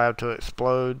in his lab to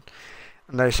explode,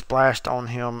 and they splashed on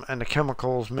him, and the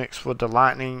chemicals mixed with the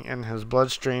lightning in his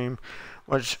bloodstream,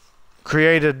 which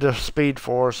created the speed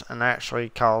force and actually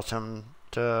caused him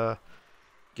to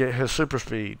get his super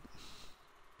speed.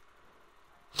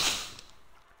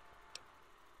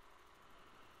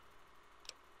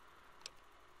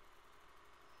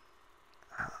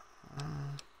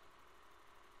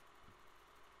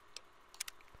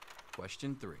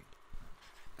 Question 3.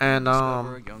 And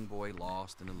Discover a young boy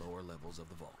lost in the lower levels of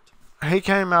the vault. he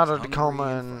came out of the coma,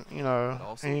 and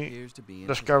he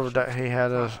discovered that he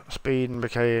had a speed and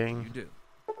became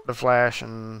the Flash,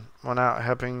 and went out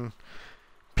helping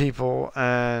people,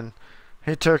 and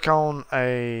he took on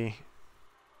a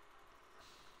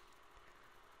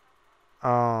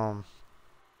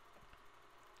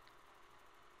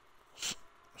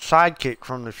sidekick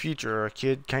from the future. A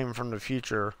kid came from the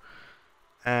future,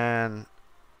 and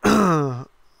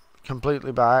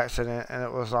completely by accident, and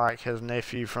it was like his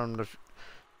nephew from the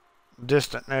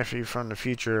distant nephew from the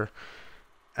future,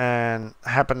 and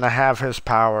happened to have his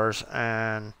powers.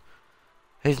 And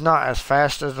he's not as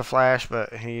fast as the Flash,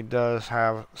 but he does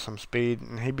have some speed,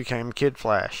 and he became Kid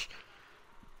Flash.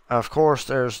 Of course,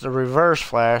 there's the Reverse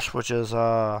Flash, which is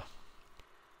like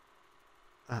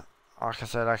I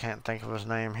said, I can't think of his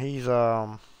name. He's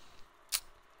of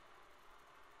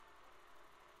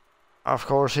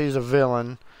course, he's a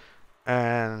villain,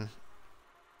 and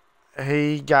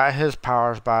he got his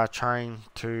powers by trying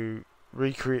to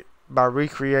recreating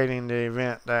the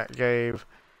event that gave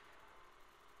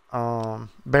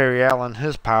Barry Allen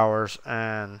his powers,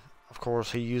 and of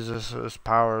course he uses his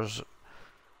powers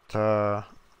to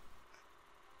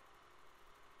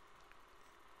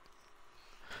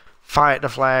fight the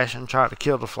Flash and try to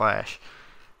kill the Flash.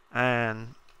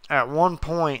 And at one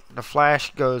point, the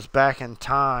Flash goes back in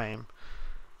time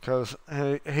because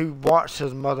he watched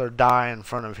his mother die in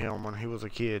front of him when he was a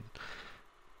kid.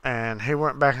 And he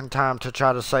went back in time to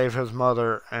try to save his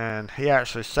mother, and he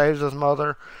actually saves his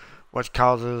mother, which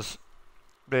causes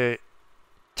the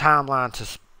timeline to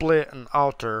split and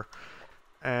alter,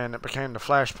 and it became the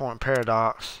Flashpoint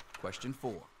Paradox. Question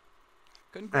 4.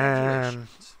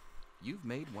 Congratulations. And you've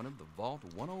made one of the Vault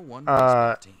 101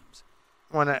 baseball teams.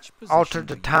 When it altered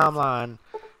the timeline,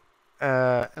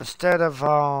 instead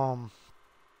of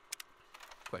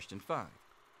Question 5.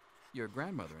 Your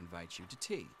grandmother invites you to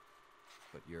tea,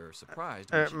 but you're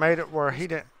surprised. When it made it where he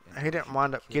didn't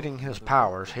wind up getting his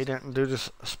powers. He didn't do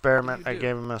this experiment that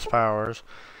gave him his powers.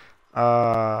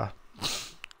 Batman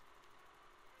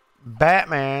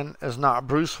is not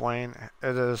Bruce Wayne.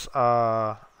 It is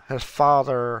his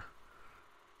father.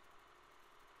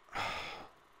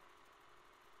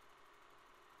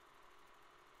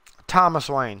 Thomas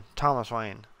Wayne.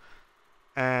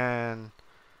 And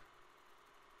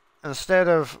instead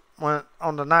of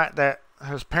on the night that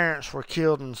his parents were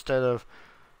killed, instead of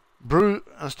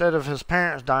his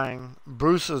parents dying,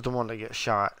 Bruce is the one that gets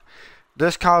shot.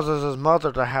 This causes his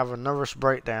mother to have a nervous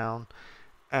breakdown,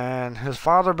 and his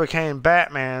father became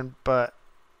Batman, but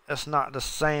it's not the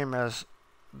same as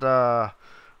the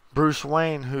Bruce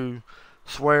Wayne who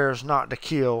swears not to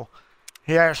kill.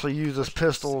 He actually uses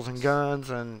pistols and guns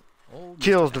and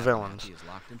kills the villains.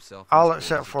 All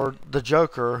except for the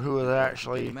Joker, who is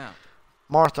actually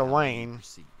Martha Wayne,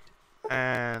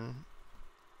 and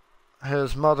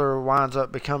his mother winds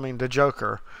up becoming the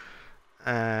Joker.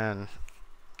 And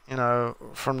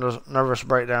from the nervous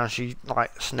breakdown, she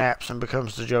like snaps and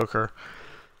becomes the Joker.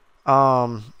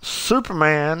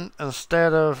 Superman,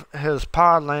 instead of his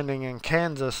pod landing in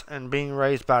Kansas and being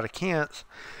raised by the Kents,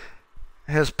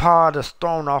 his pod is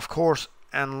thrown off course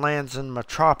and lands in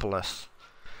Metropolis.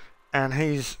 And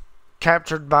he's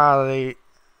captured by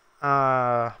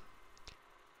the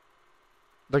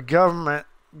government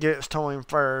gets to him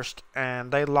first,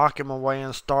 and they lock him away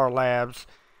in Star Labs,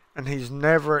 and he's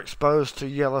never exposed to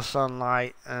yellow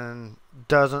sunlight and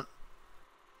doesn't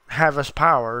have his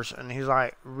powers, and he's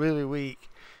like really weak.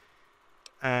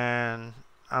 And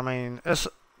I mean, it's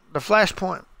the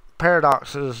Flashpoint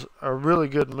Paradox is a really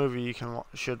good movie. You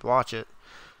should watch it.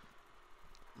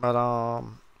 But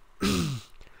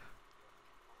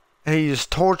he's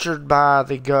tortured by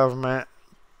the government,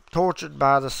 tortured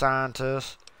by the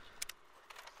scientists.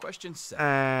 Question 7.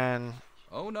 And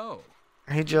oh no,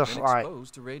 he just been like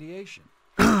exposed to radiation.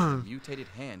 The mutated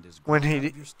hand is when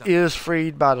he is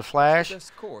freed by the Flash,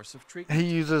 course of treatment. he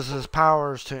uses his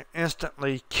powers to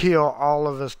instantly kill all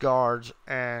of his guards,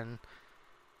 and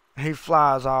he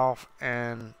flies off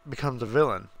and becomes a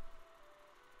villain.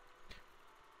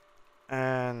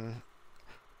 And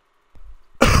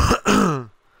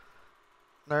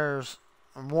there's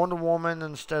Wonder Woman,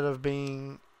 instead of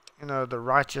being, you know, the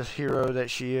righteous hero that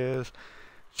she is,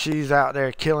 she's out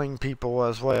there killing people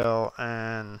as well.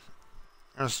 And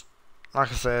it's,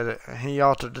 like I said, he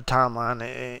altered the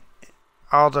timeline.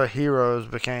 All the heroes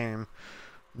became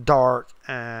dark,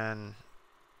 and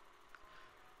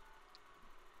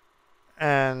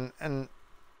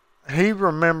he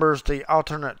remembers the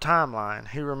alternate timeline.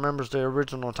 He remembers the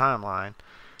original timeline.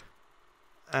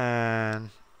 And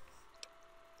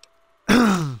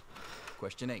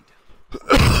question 8.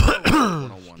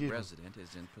 101 resident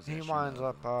is in possession he winds of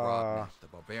up Broadnet, the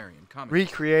Barbarian comic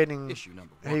recreating. issue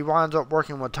number 1. He winds up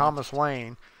working with Thomas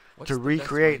Wayne to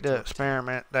recreate the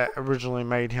experiment that originally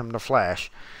made him the Flash.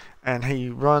 And he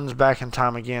runs back in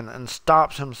time again and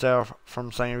stops himself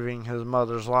from saving his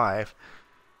mother's life,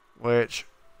 which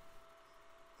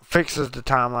fixes the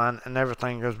timeline, and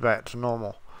everything goes back to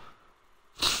normal.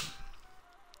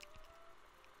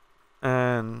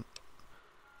 And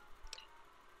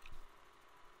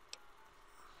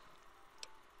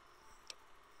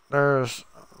there's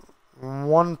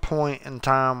one point in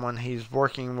time when he's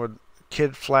working with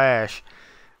Kid Flash,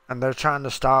 and they're trying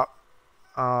to stop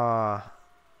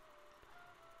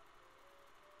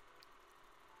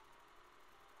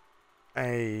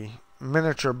a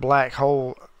miniature black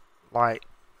hole, like,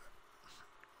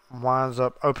 winds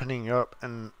up opening up,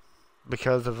 and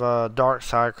because of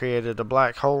Darkseid created a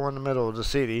black hole in the middle of the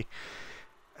city,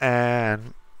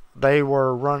 and they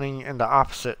were running in the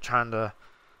opposite, trying to,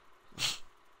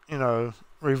 you know,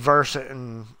 reverse it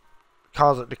and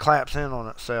cause it to collapse in on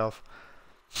itself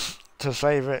to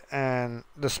save it. And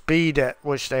the speed at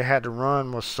which they had to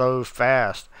run was so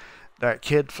fast that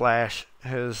Kid Flash,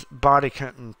 his body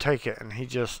couldn't take it, and he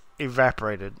just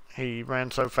evaporated. He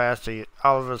ran so fast,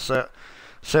 all of his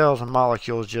cells and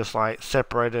molecules just like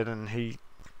separated, and he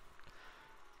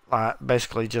like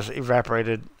basically just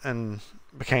evaporated and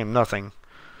became nothing.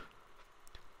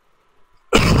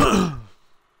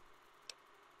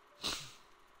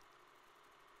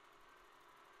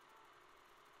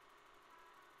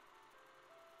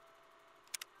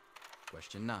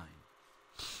 Question 9.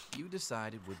 You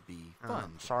decided would be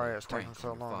fun. Sorry it's taking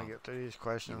so long to get through these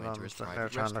questions. I'm sitting there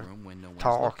trying to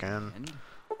talk, and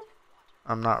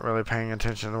I'm not really paying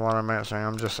attention to what I'm answering.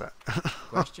 I'm just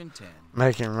question 10.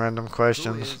 Making random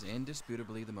questions. Who is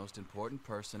indisputably the most important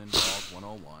person in Vault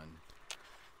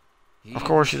 101? Of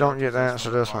course, you don't get to answer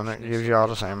this one. It gives you all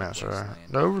the same answer.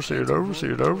 The Overseer, the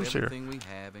Overseer, the Overseer. Everything we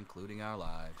have, including our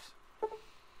lives.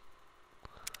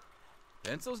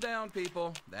 Pencils down,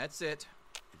 people. That's it.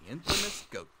 The infamous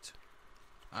goat.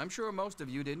 I'm sure most of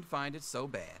you didn't find it so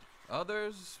bad.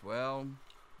 Others, well,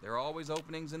 there are always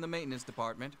openings in the maintenance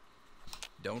department.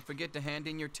 Don't forget to hand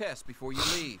in your test before you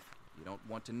leave. You don't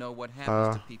want to know what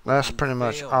happens to people. That's pretty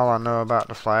much all I know about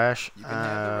the Flash. You can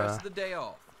have the rest of the day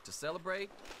off to celebrate.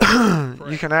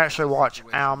 You can actually watch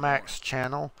Almac's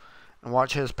channel and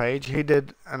watch his page. He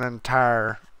did an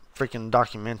entire freaking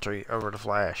documentary over the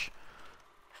Flash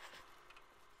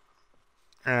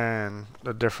and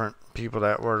the different people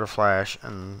that were the Flash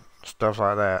and stuff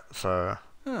like that. So,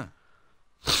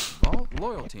 Vault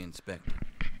Loyalty Inspector.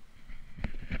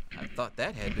 I thought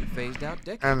that had been phased out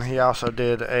decades. And he also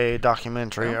did a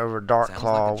documentary over Dark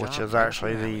Claw, which is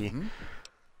actually the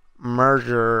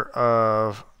merger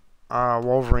of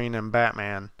Wolverine and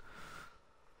Batman,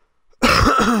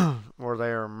 where they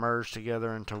are merged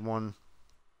together into one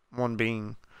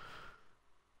being.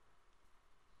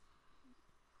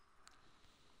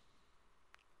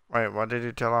 Wait, what did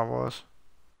he tell I was?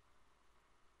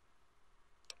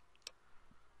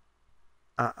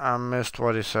 I missed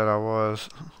what he said I was.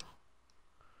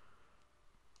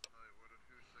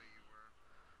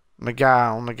 The guy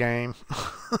on the game.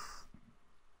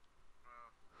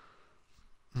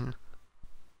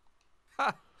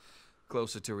 Ha!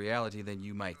 Closer to reality than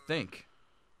you might think.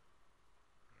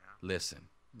 Listen,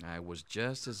 I was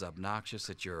just as obnoxious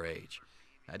at your age.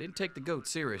 I didn't take the goat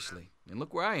seriously, and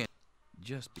look where I am.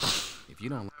 Just because. If you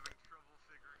don't...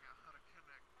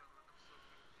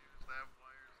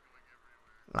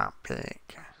 Not big.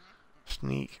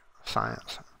 Sneak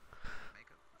science.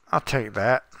 I'll take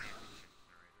that.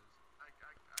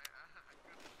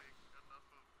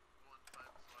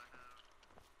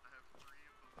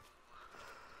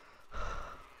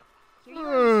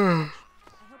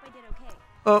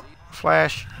 Oh,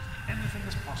 flash. Anything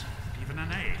is possible, even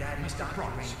an egg. Daddy's Mr.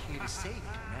 Promise. here to save you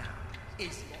now.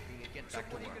 Is he? Get back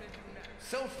to work.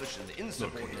 Selfish and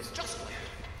insubordinate, just like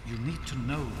You need to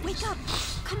know these Wake up!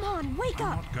 things. Come on, wake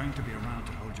I'm up! not going to be around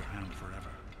to hold your hand forever.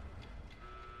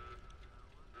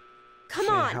 Come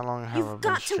See, on! how long have I You've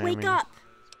been got to wake streaming? up!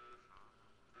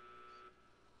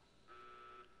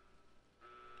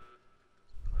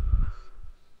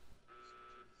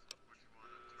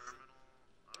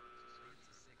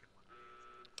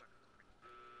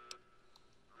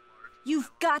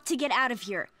 You've got to get out of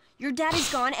here. Your dad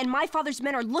is gone, and my father's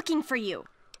men are looking for you.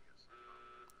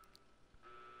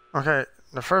 Okay,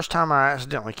 the first time I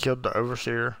accidentally killed the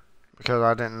overseer because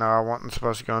I didn't know I wasn't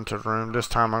supposed to go into the room. This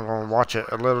time I'm going to watch it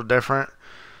a little different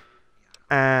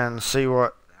and see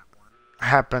what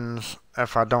happens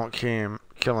if I don't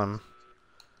kill him.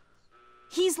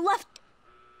 He's left.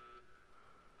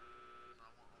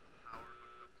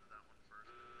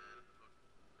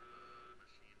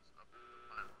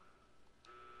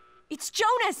 It's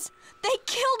Jonas! They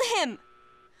killed him!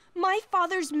 My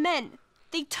father's men.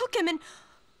 They took him and...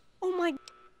 Oh my...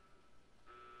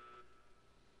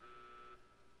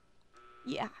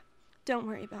 Yeah, don't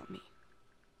worry about me.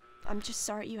 I'm just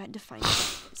sorry you had to find out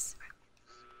like this.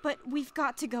 But we've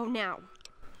got to go now.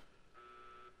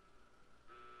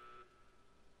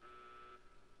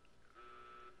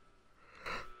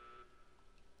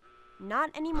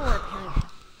 Not anymore, apparently.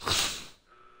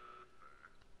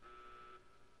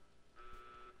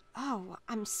 Oh,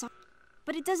 I'm sorry.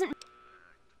 But it doesn't...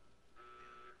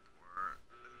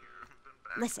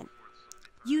 Listen.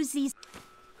 Use these...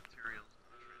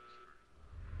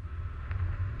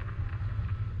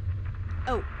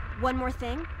 Oh, one more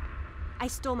thing. I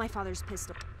stole my father's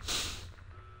pistol.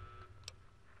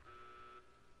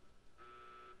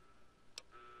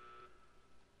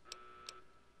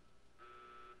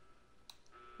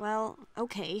 Well,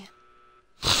 okay.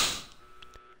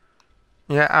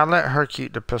 Yeah, I let her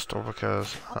keep the pistol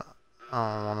because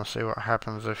I want to see what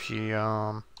happens if she,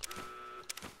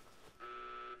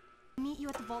 Meet you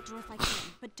at the vault door if I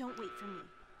can, but don't wait for me.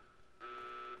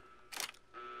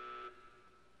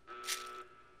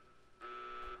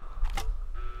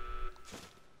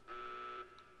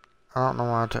 I don't know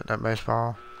why I took that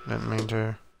baseball. Didn't mean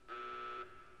to.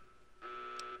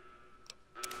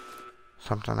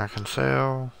 Something I can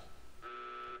sell.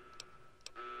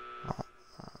 Oh,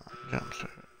 jumpsuit.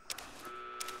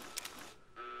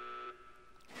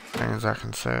 Things I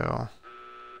can sell.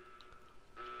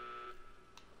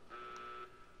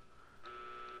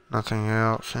 Nothing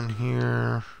else in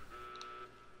here.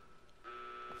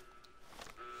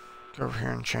 Go over here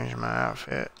and change my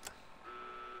outfit.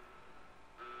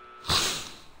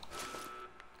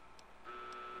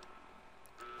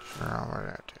 Sure, I'll wear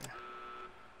that too.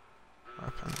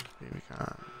 Weapons, BB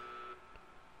gun.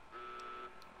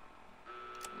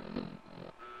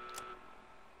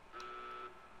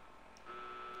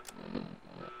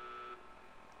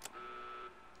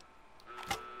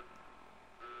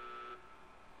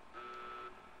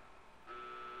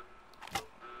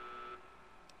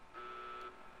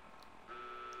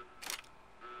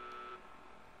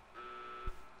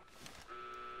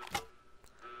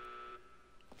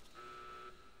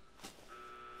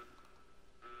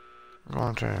 I'm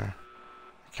going to...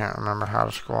 I can't remember how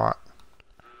to squat.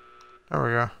 There we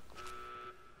go.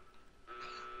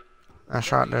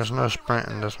 That's right, there's no sprint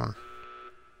in this one.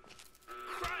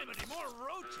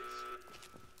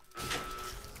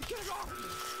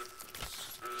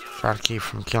 Try to keep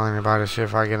from killing anybody, see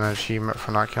if I get an achievement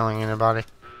for not killing anybody.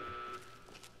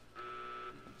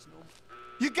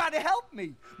 You gotta help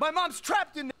me! My mom's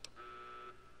trapped in...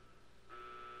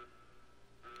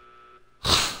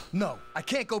 No, I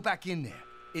can't go back in there.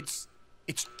 It's...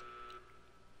 This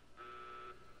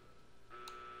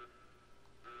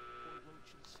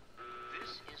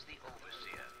is the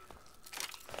Overseer.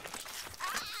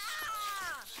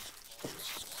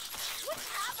 What's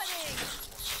happening?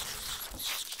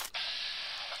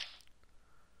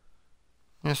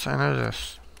 Yes, I know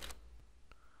this.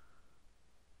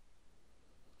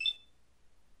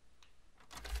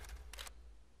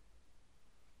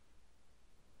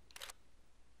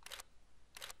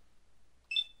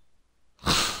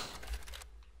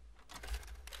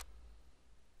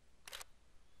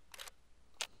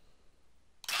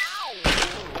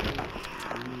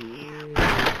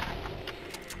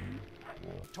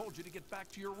 Told you to get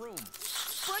back to your room.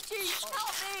 Butchie,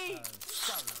 help me!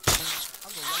 I'll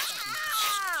go right back.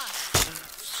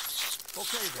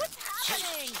 Okay then. What's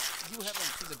happening? Hey, you haven't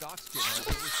seen the docs kid, have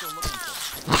you? We're still looking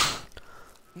for him.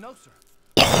 No, sir.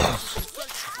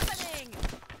 What's happening?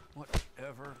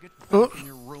 Whatever. Get back Oops. in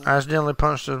your room. I accidentally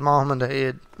punched his mom in the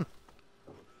head.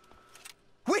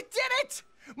 We did it!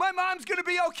 My mom's gonna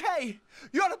be okay.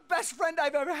 You're the best friend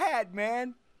I've ever had,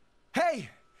 man. Hey,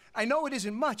 I know it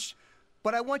isn't much,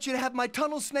 but I want you to have my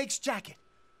Tunnel Snakes jacket.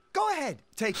 Go ahead,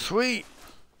 take it. Sweet.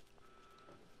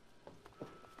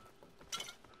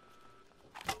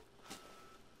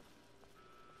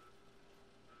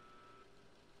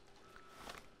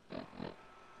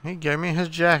 He gave me his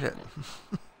jacket.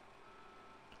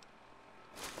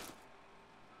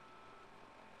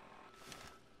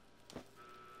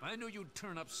 I knew you'd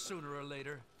turn up sooner or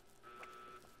later.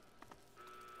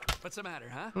 What's the matter,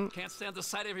 huh? Can't stand the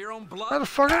sight of your own blood?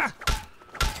 Motherfucker!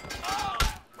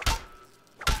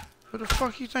 Who the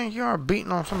fuck you think you are,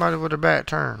 beating on somebody with a bat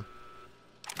turn?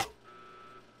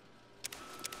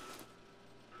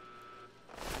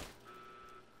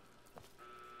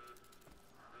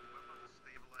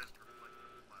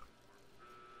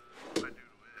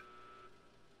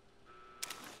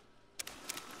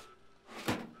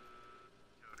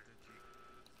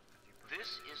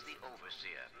 This is the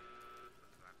overseer.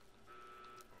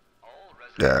 All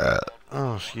residents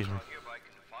Oh, excuse me. are hereby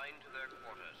confined to their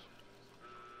quarters.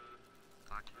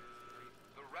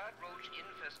 The rat roach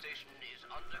infestation is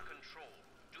under control.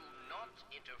 Do not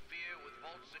interfere with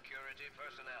vault security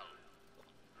personnel.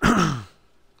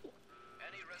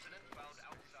 Any resident found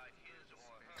outside his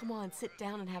or her Come on, sit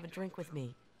down and have a drink with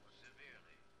me.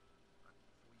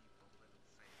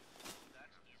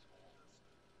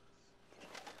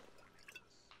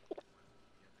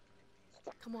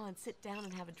 Come on, sit down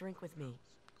and have a drink with me.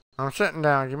 I'm sitting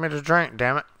down. Give me the drink,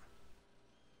 damn it.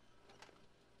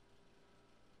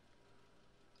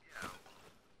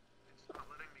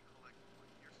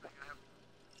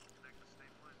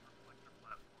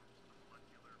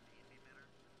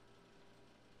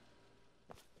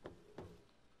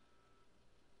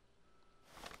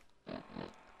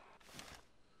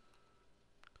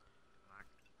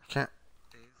 I can't.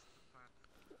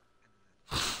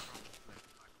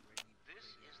 This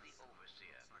is the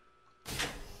overseer.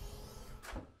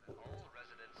 All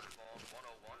residents of Vault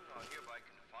 101 are hereby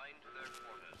confined to their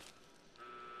quarters.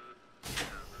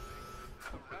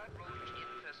 The rat roach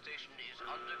infestation is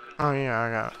under control. Oh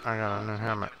yeah, I got a new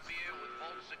helmet. Interfere with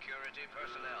vault security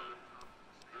personnel.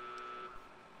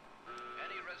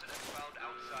 Any resident found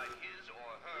outside his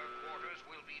or her quarters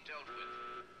will be dealt with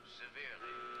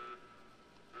severely.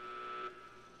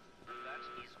 That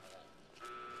is all.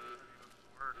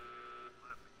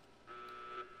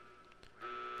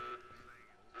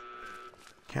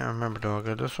 Can't remember. Do I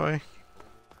go this way?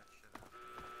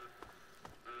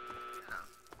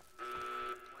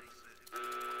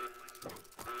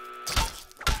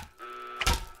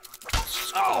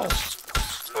 Oh!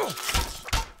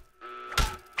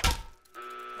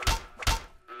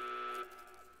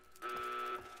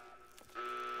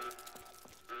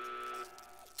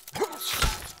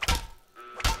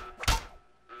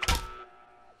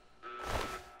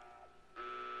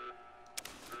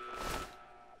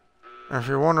 If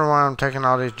you're wondering why I'm taking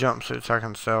all these jumpsuits, I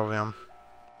can sell them.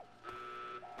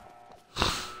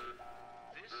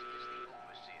 This is the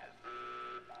overseer.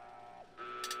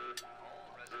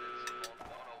 All residents in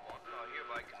Vault 101 are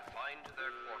hereby confined to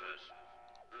their quarters.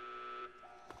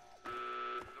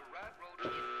 The rat roach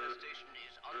infestation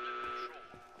is under control.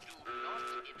 Do not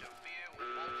interfere with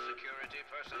vault security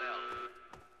personnel.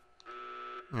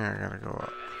 Yeah, I gotta go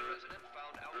up. Any resident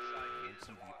found outside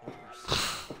his or her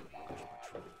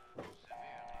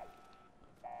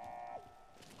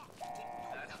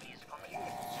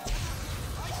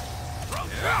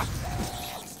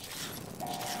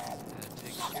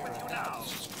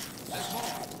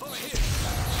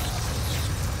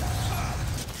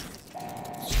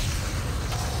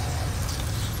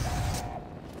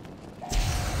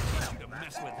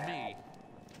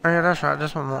Oh yeah, that's right.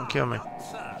 This one won't kill me.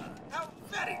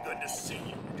 Very good to see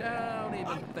you. Don't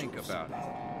even think about it.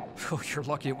 Oh, you're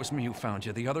lucky it was me who found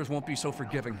you. The others won't be so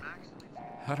forgiving.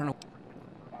 I don't know.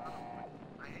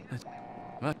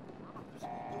 What?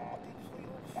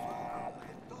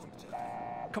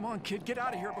 Come on, kid, get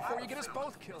out of here before you get us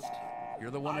both killed.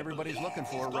 You're the one everybody's looking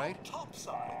for, right?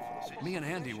 Me and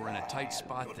Andy were in a tight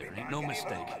spot there, ain't no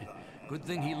mistake. Good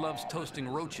thing he loves toasting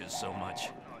roaches so much.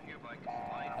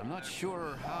 I'm not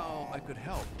sure how I could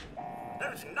help.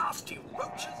 Those nasty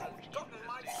roaches have gotten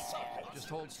my soul. Just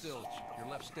hold still. Your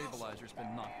left stabilizer's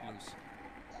been knocked loose.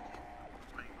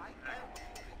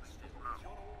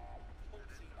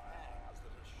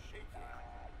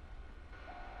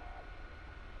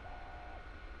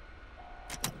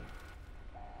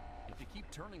 If you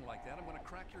keep turning like that, I'm gonna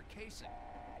crack your casing.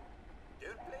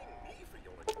 Don't blame me for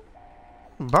your...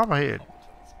 Bobblehead.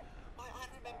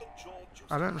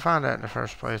 I didn't find that in the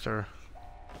first playthrough.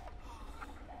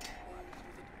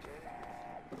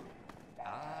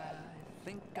 I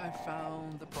think I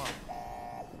found the problem.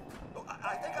 Oh,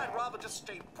 I think I'd rather just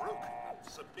stay broke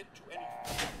than submit to any...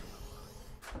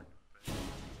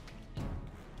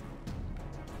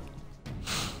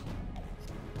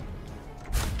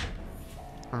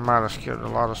 I might have skipped a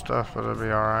lot of stuff, but it'll be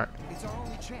alright. It's our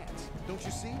only chance, don't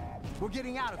you see? We're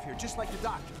getting out of here, just like the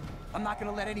doctor. I'm not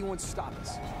gonna let anyone stop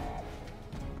us.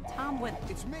 Tom, what?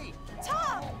 It's me.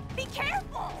 Tom, be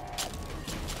careful!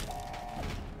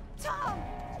 Tom,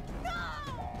 no!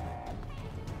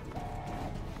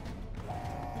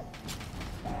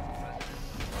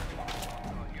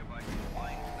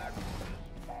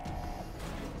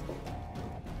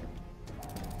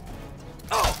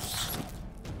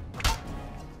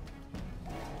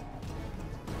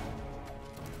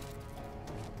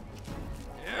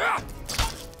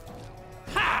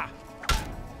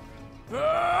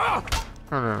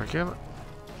 Oh, did I kill it?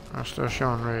 I'm still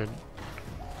showing red.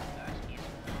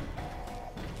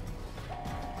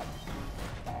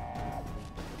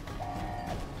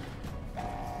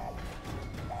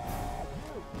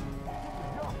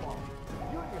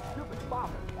 You and your stupid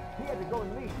father. He had to go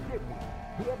and leave, didn't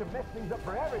he? He had to mess things up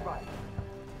for everybody.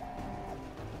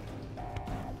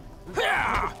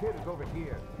 This kid is over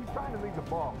here. He's trying to leave the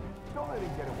ball. Don't let him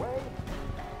get away.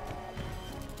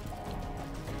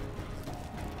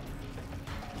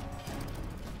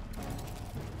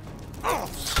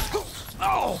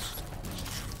 Oh!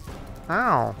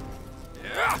 Ow!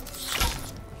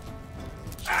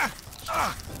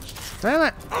 Damn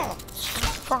it!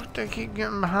 Fuck, they keep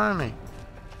getting behind me.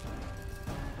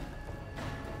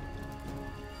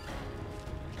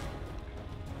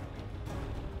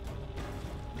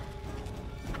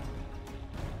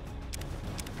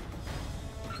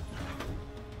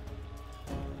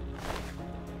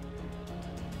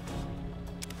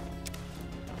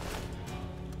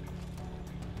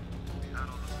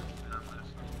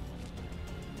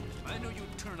 I knew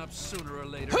you'd turn up sooner or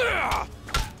later. You're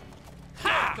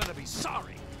gonna be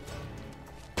sorry.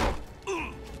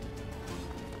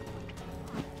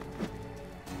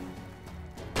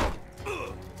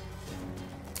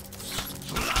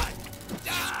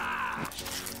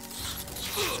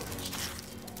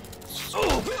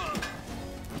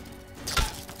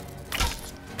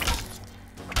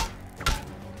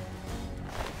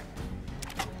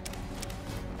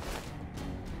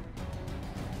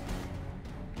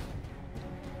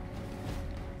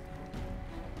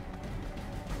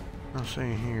 Let's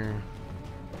see here.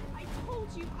 I told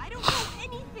you, I don't know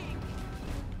anything.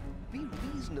 Be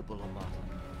reasonable, Amata.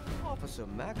 Officer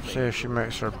Mac... See if she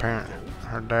makes her parent,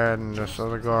 her dad, and this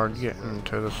other guard get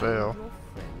into the cell.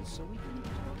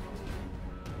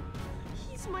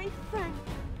 He's my friend.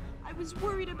 I was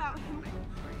worried about him.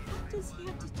 What does he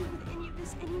have to do with any of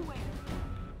this anyway?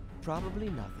 Probably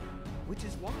nothing. Which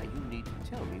is why you need to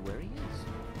tell me where he is,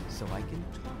 so I can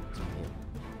talk to him.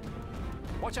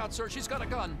 Watch out, sir. She's got a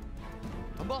gun.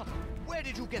 Amata, where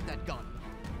did you get that gun?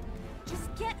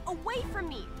 Just get away from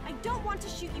me. I don't want to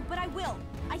shoot you, but I will.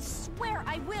 I swear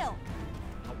I will.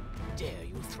 How dare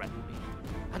you threaten me?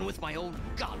 And with my own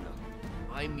gun.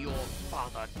 I'm your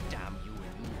father, damn you,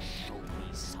 and you show me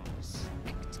some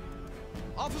respect.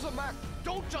 Officer Mac,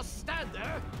 don't just stand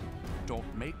there.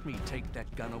 Don't make me take that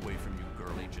gun away from you,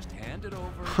 girlie. Just hand it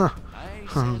over.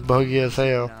 Buggy as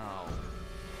hell. Now.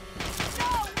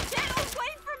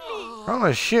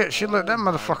 Holy shit, she lit that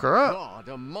motherfucker up. God,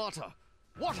 Amata,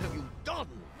 what have you done?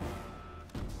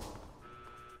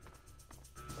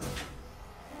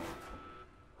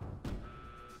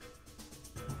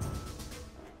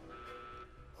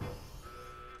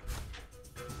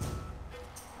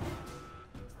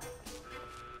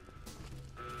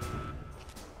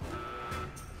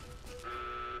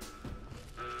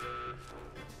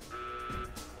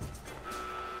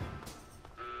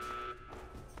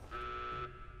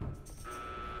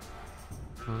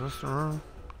 Is this the room?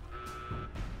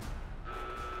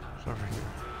 It's over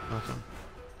here. Nothing.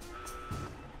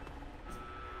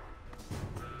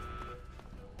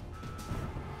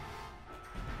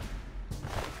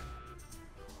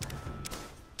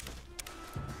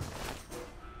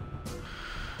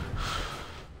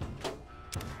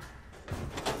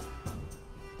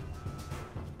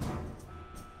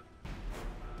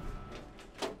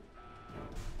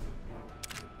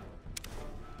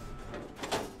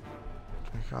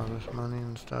 take all this money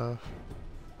and stuff.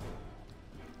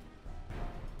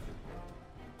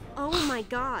 Oh my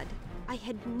God. I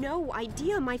had no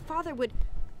idea my father would...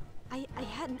 I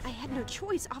had no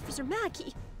choice, Officer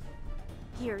Mackey.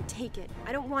 Here, take it.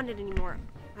 I don't want it anymore.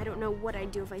 I don't know what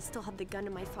I'd do if I still had the gun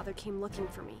and my father came looking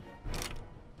for me.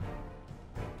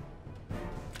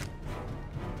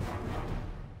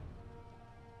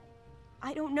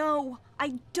 I don't know.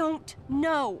 I don't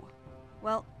know.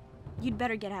 Well, you'd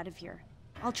better get out of here.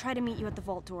 I'll try to meet you at the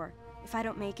vault door. If I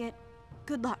don't make it,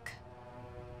 good luck.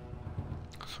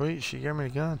 Sweet, she gave me the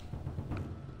gun.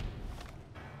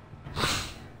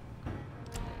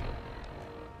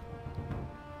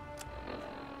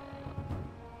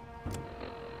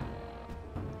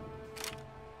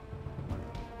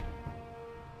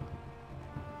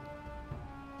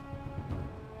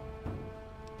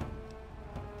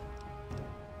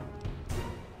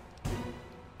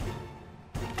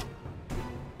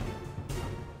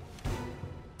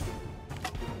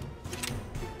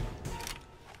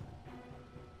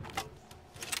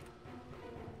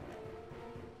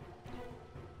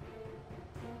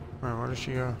 Wait, where did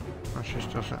she go? Oh, she's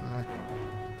still sitting there.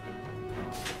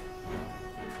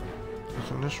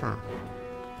 What's in this room?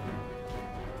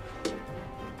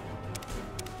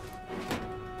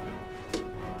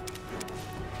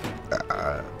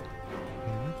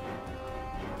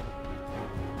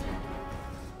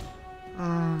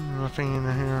 Nothing in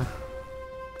here.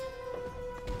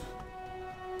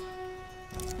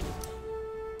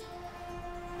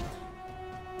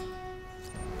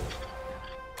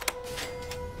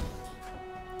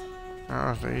 That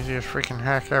was the easiest freaking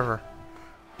hack ever.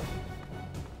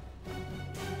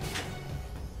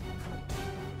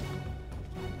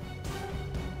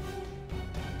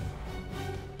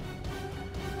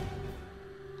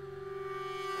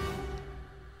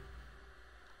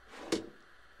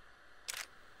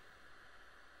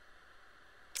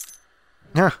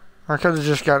 Yeah, I could have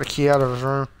just got a key out of his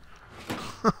room.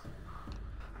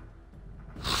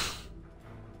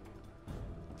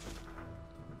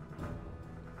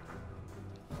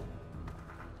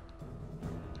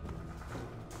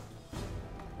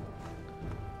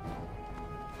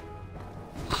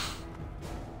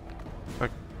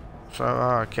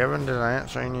 So, Kevin, did I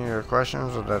answer any of your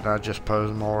questions, or did I just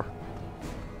pose more?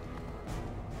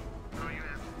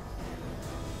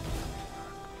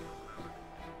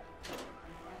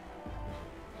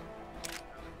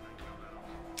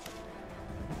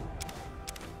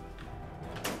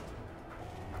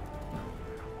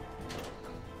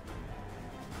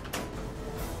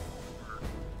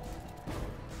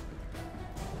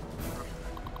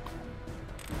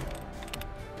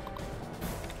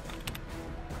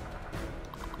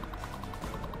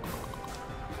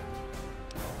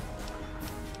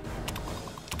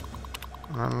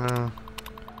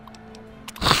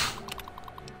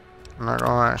 I'm not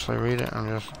gonna actually read it,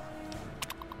 I'm just...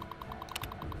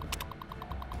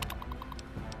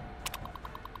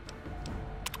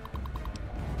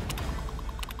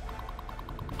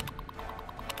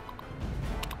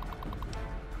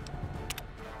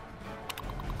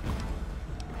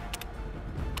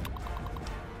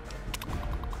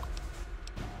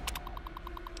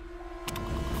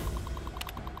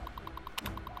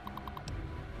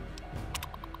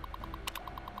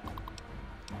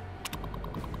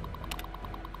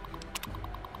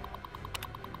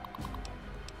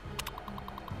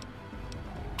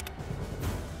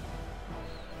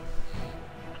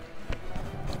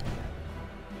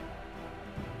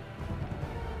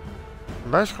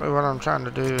 Basically what I'm trying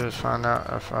to do is find out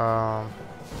if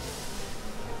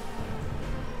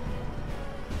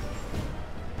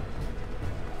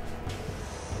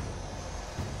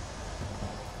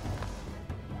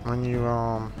when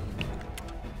you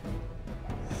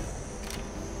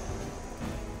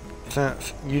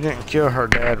since you didn't kill her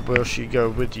dad, will she go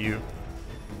with you?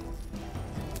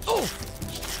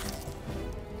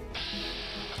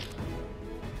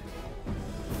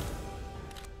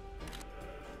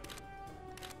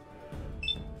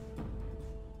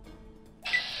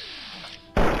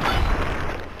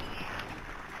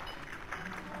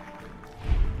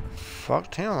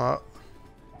 Fucked him up.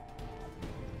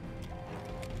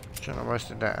 Shouldn't have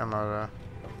wasted that ammo though.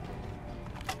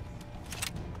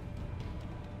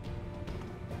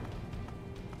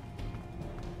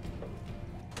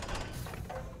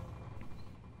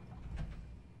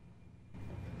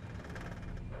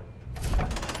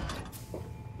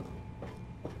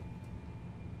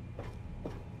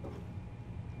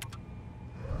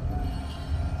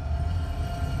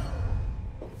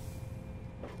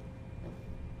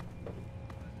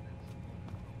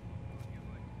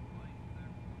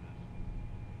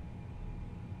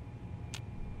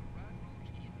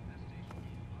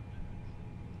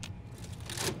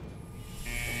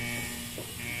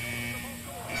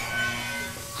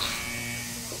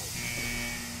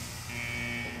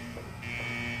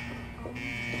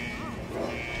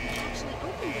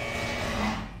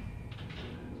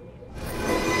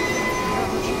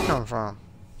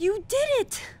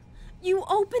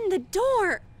 opened the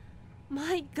door!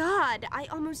 My God, I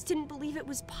almost didn't believe it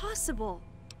was possible.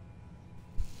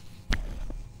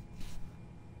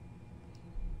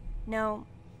 No,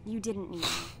 you didn't need me.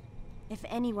 If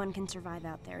anyone can survive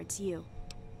out there, it's you.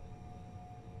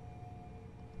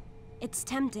 It's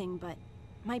tempting, but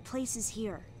my place is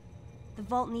here. The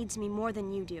vault needs me more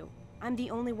than you do. I'm the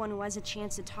only one who has a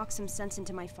chance to talk some sense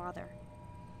into my father.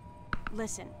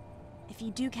 Listen, if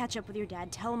you do catch up with your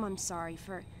dad, tell him I'm sorry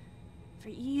for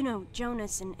you know,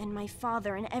 Jonas and my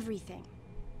father and everything.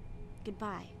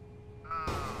 Goodbye.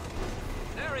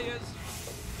 There he is.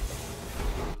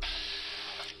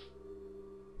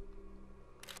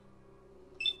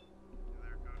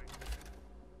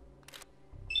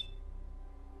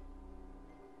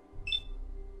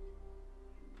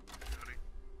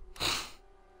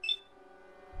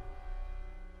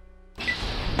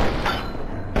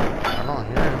 I don't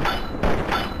hear him.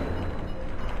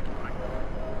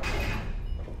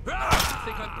 I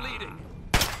think I'm bleeding.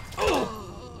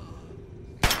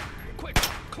 Quick,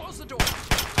 close the door. I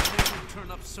knew you'd turn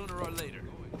up sooner or later.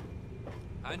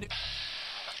 I knew.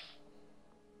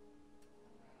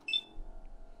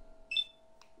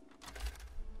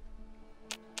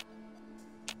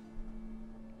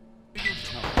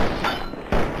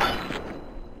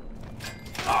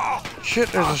 Shit,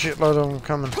 there's a shitload of them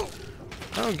coming.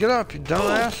 Oh, get up, you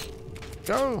dumbass.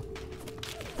 Go.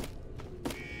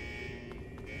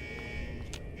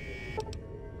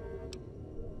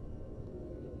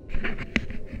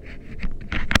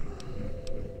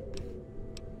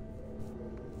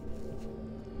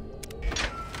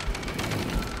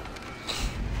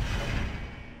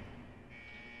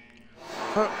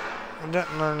 Oh, we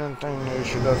didn't learn anything new.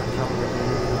 She doesn't come with me.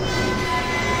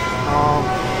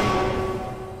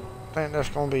 I think that's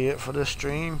gonna be it for this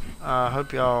stream. I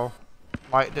hope y'all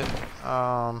liked it.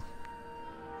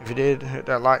 If you did, hit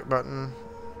that like button,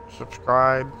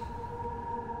 subscribe,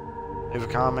 leave a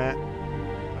comment.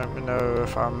 Let me know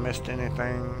if I missed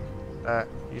anything that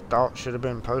you thought should have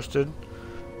been posted.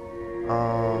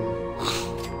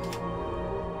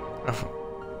 If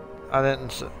I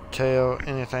didn't tell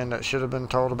anything that should have been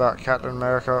told about Captain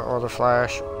America or the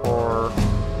Flash or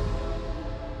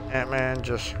Ant-Man,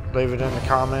 just leave it in the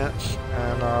comments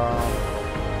and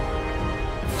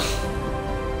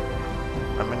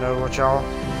let me know what y'all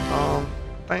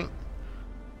think.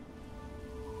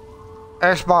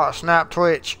 Xbox, Snap,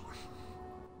 Twitch.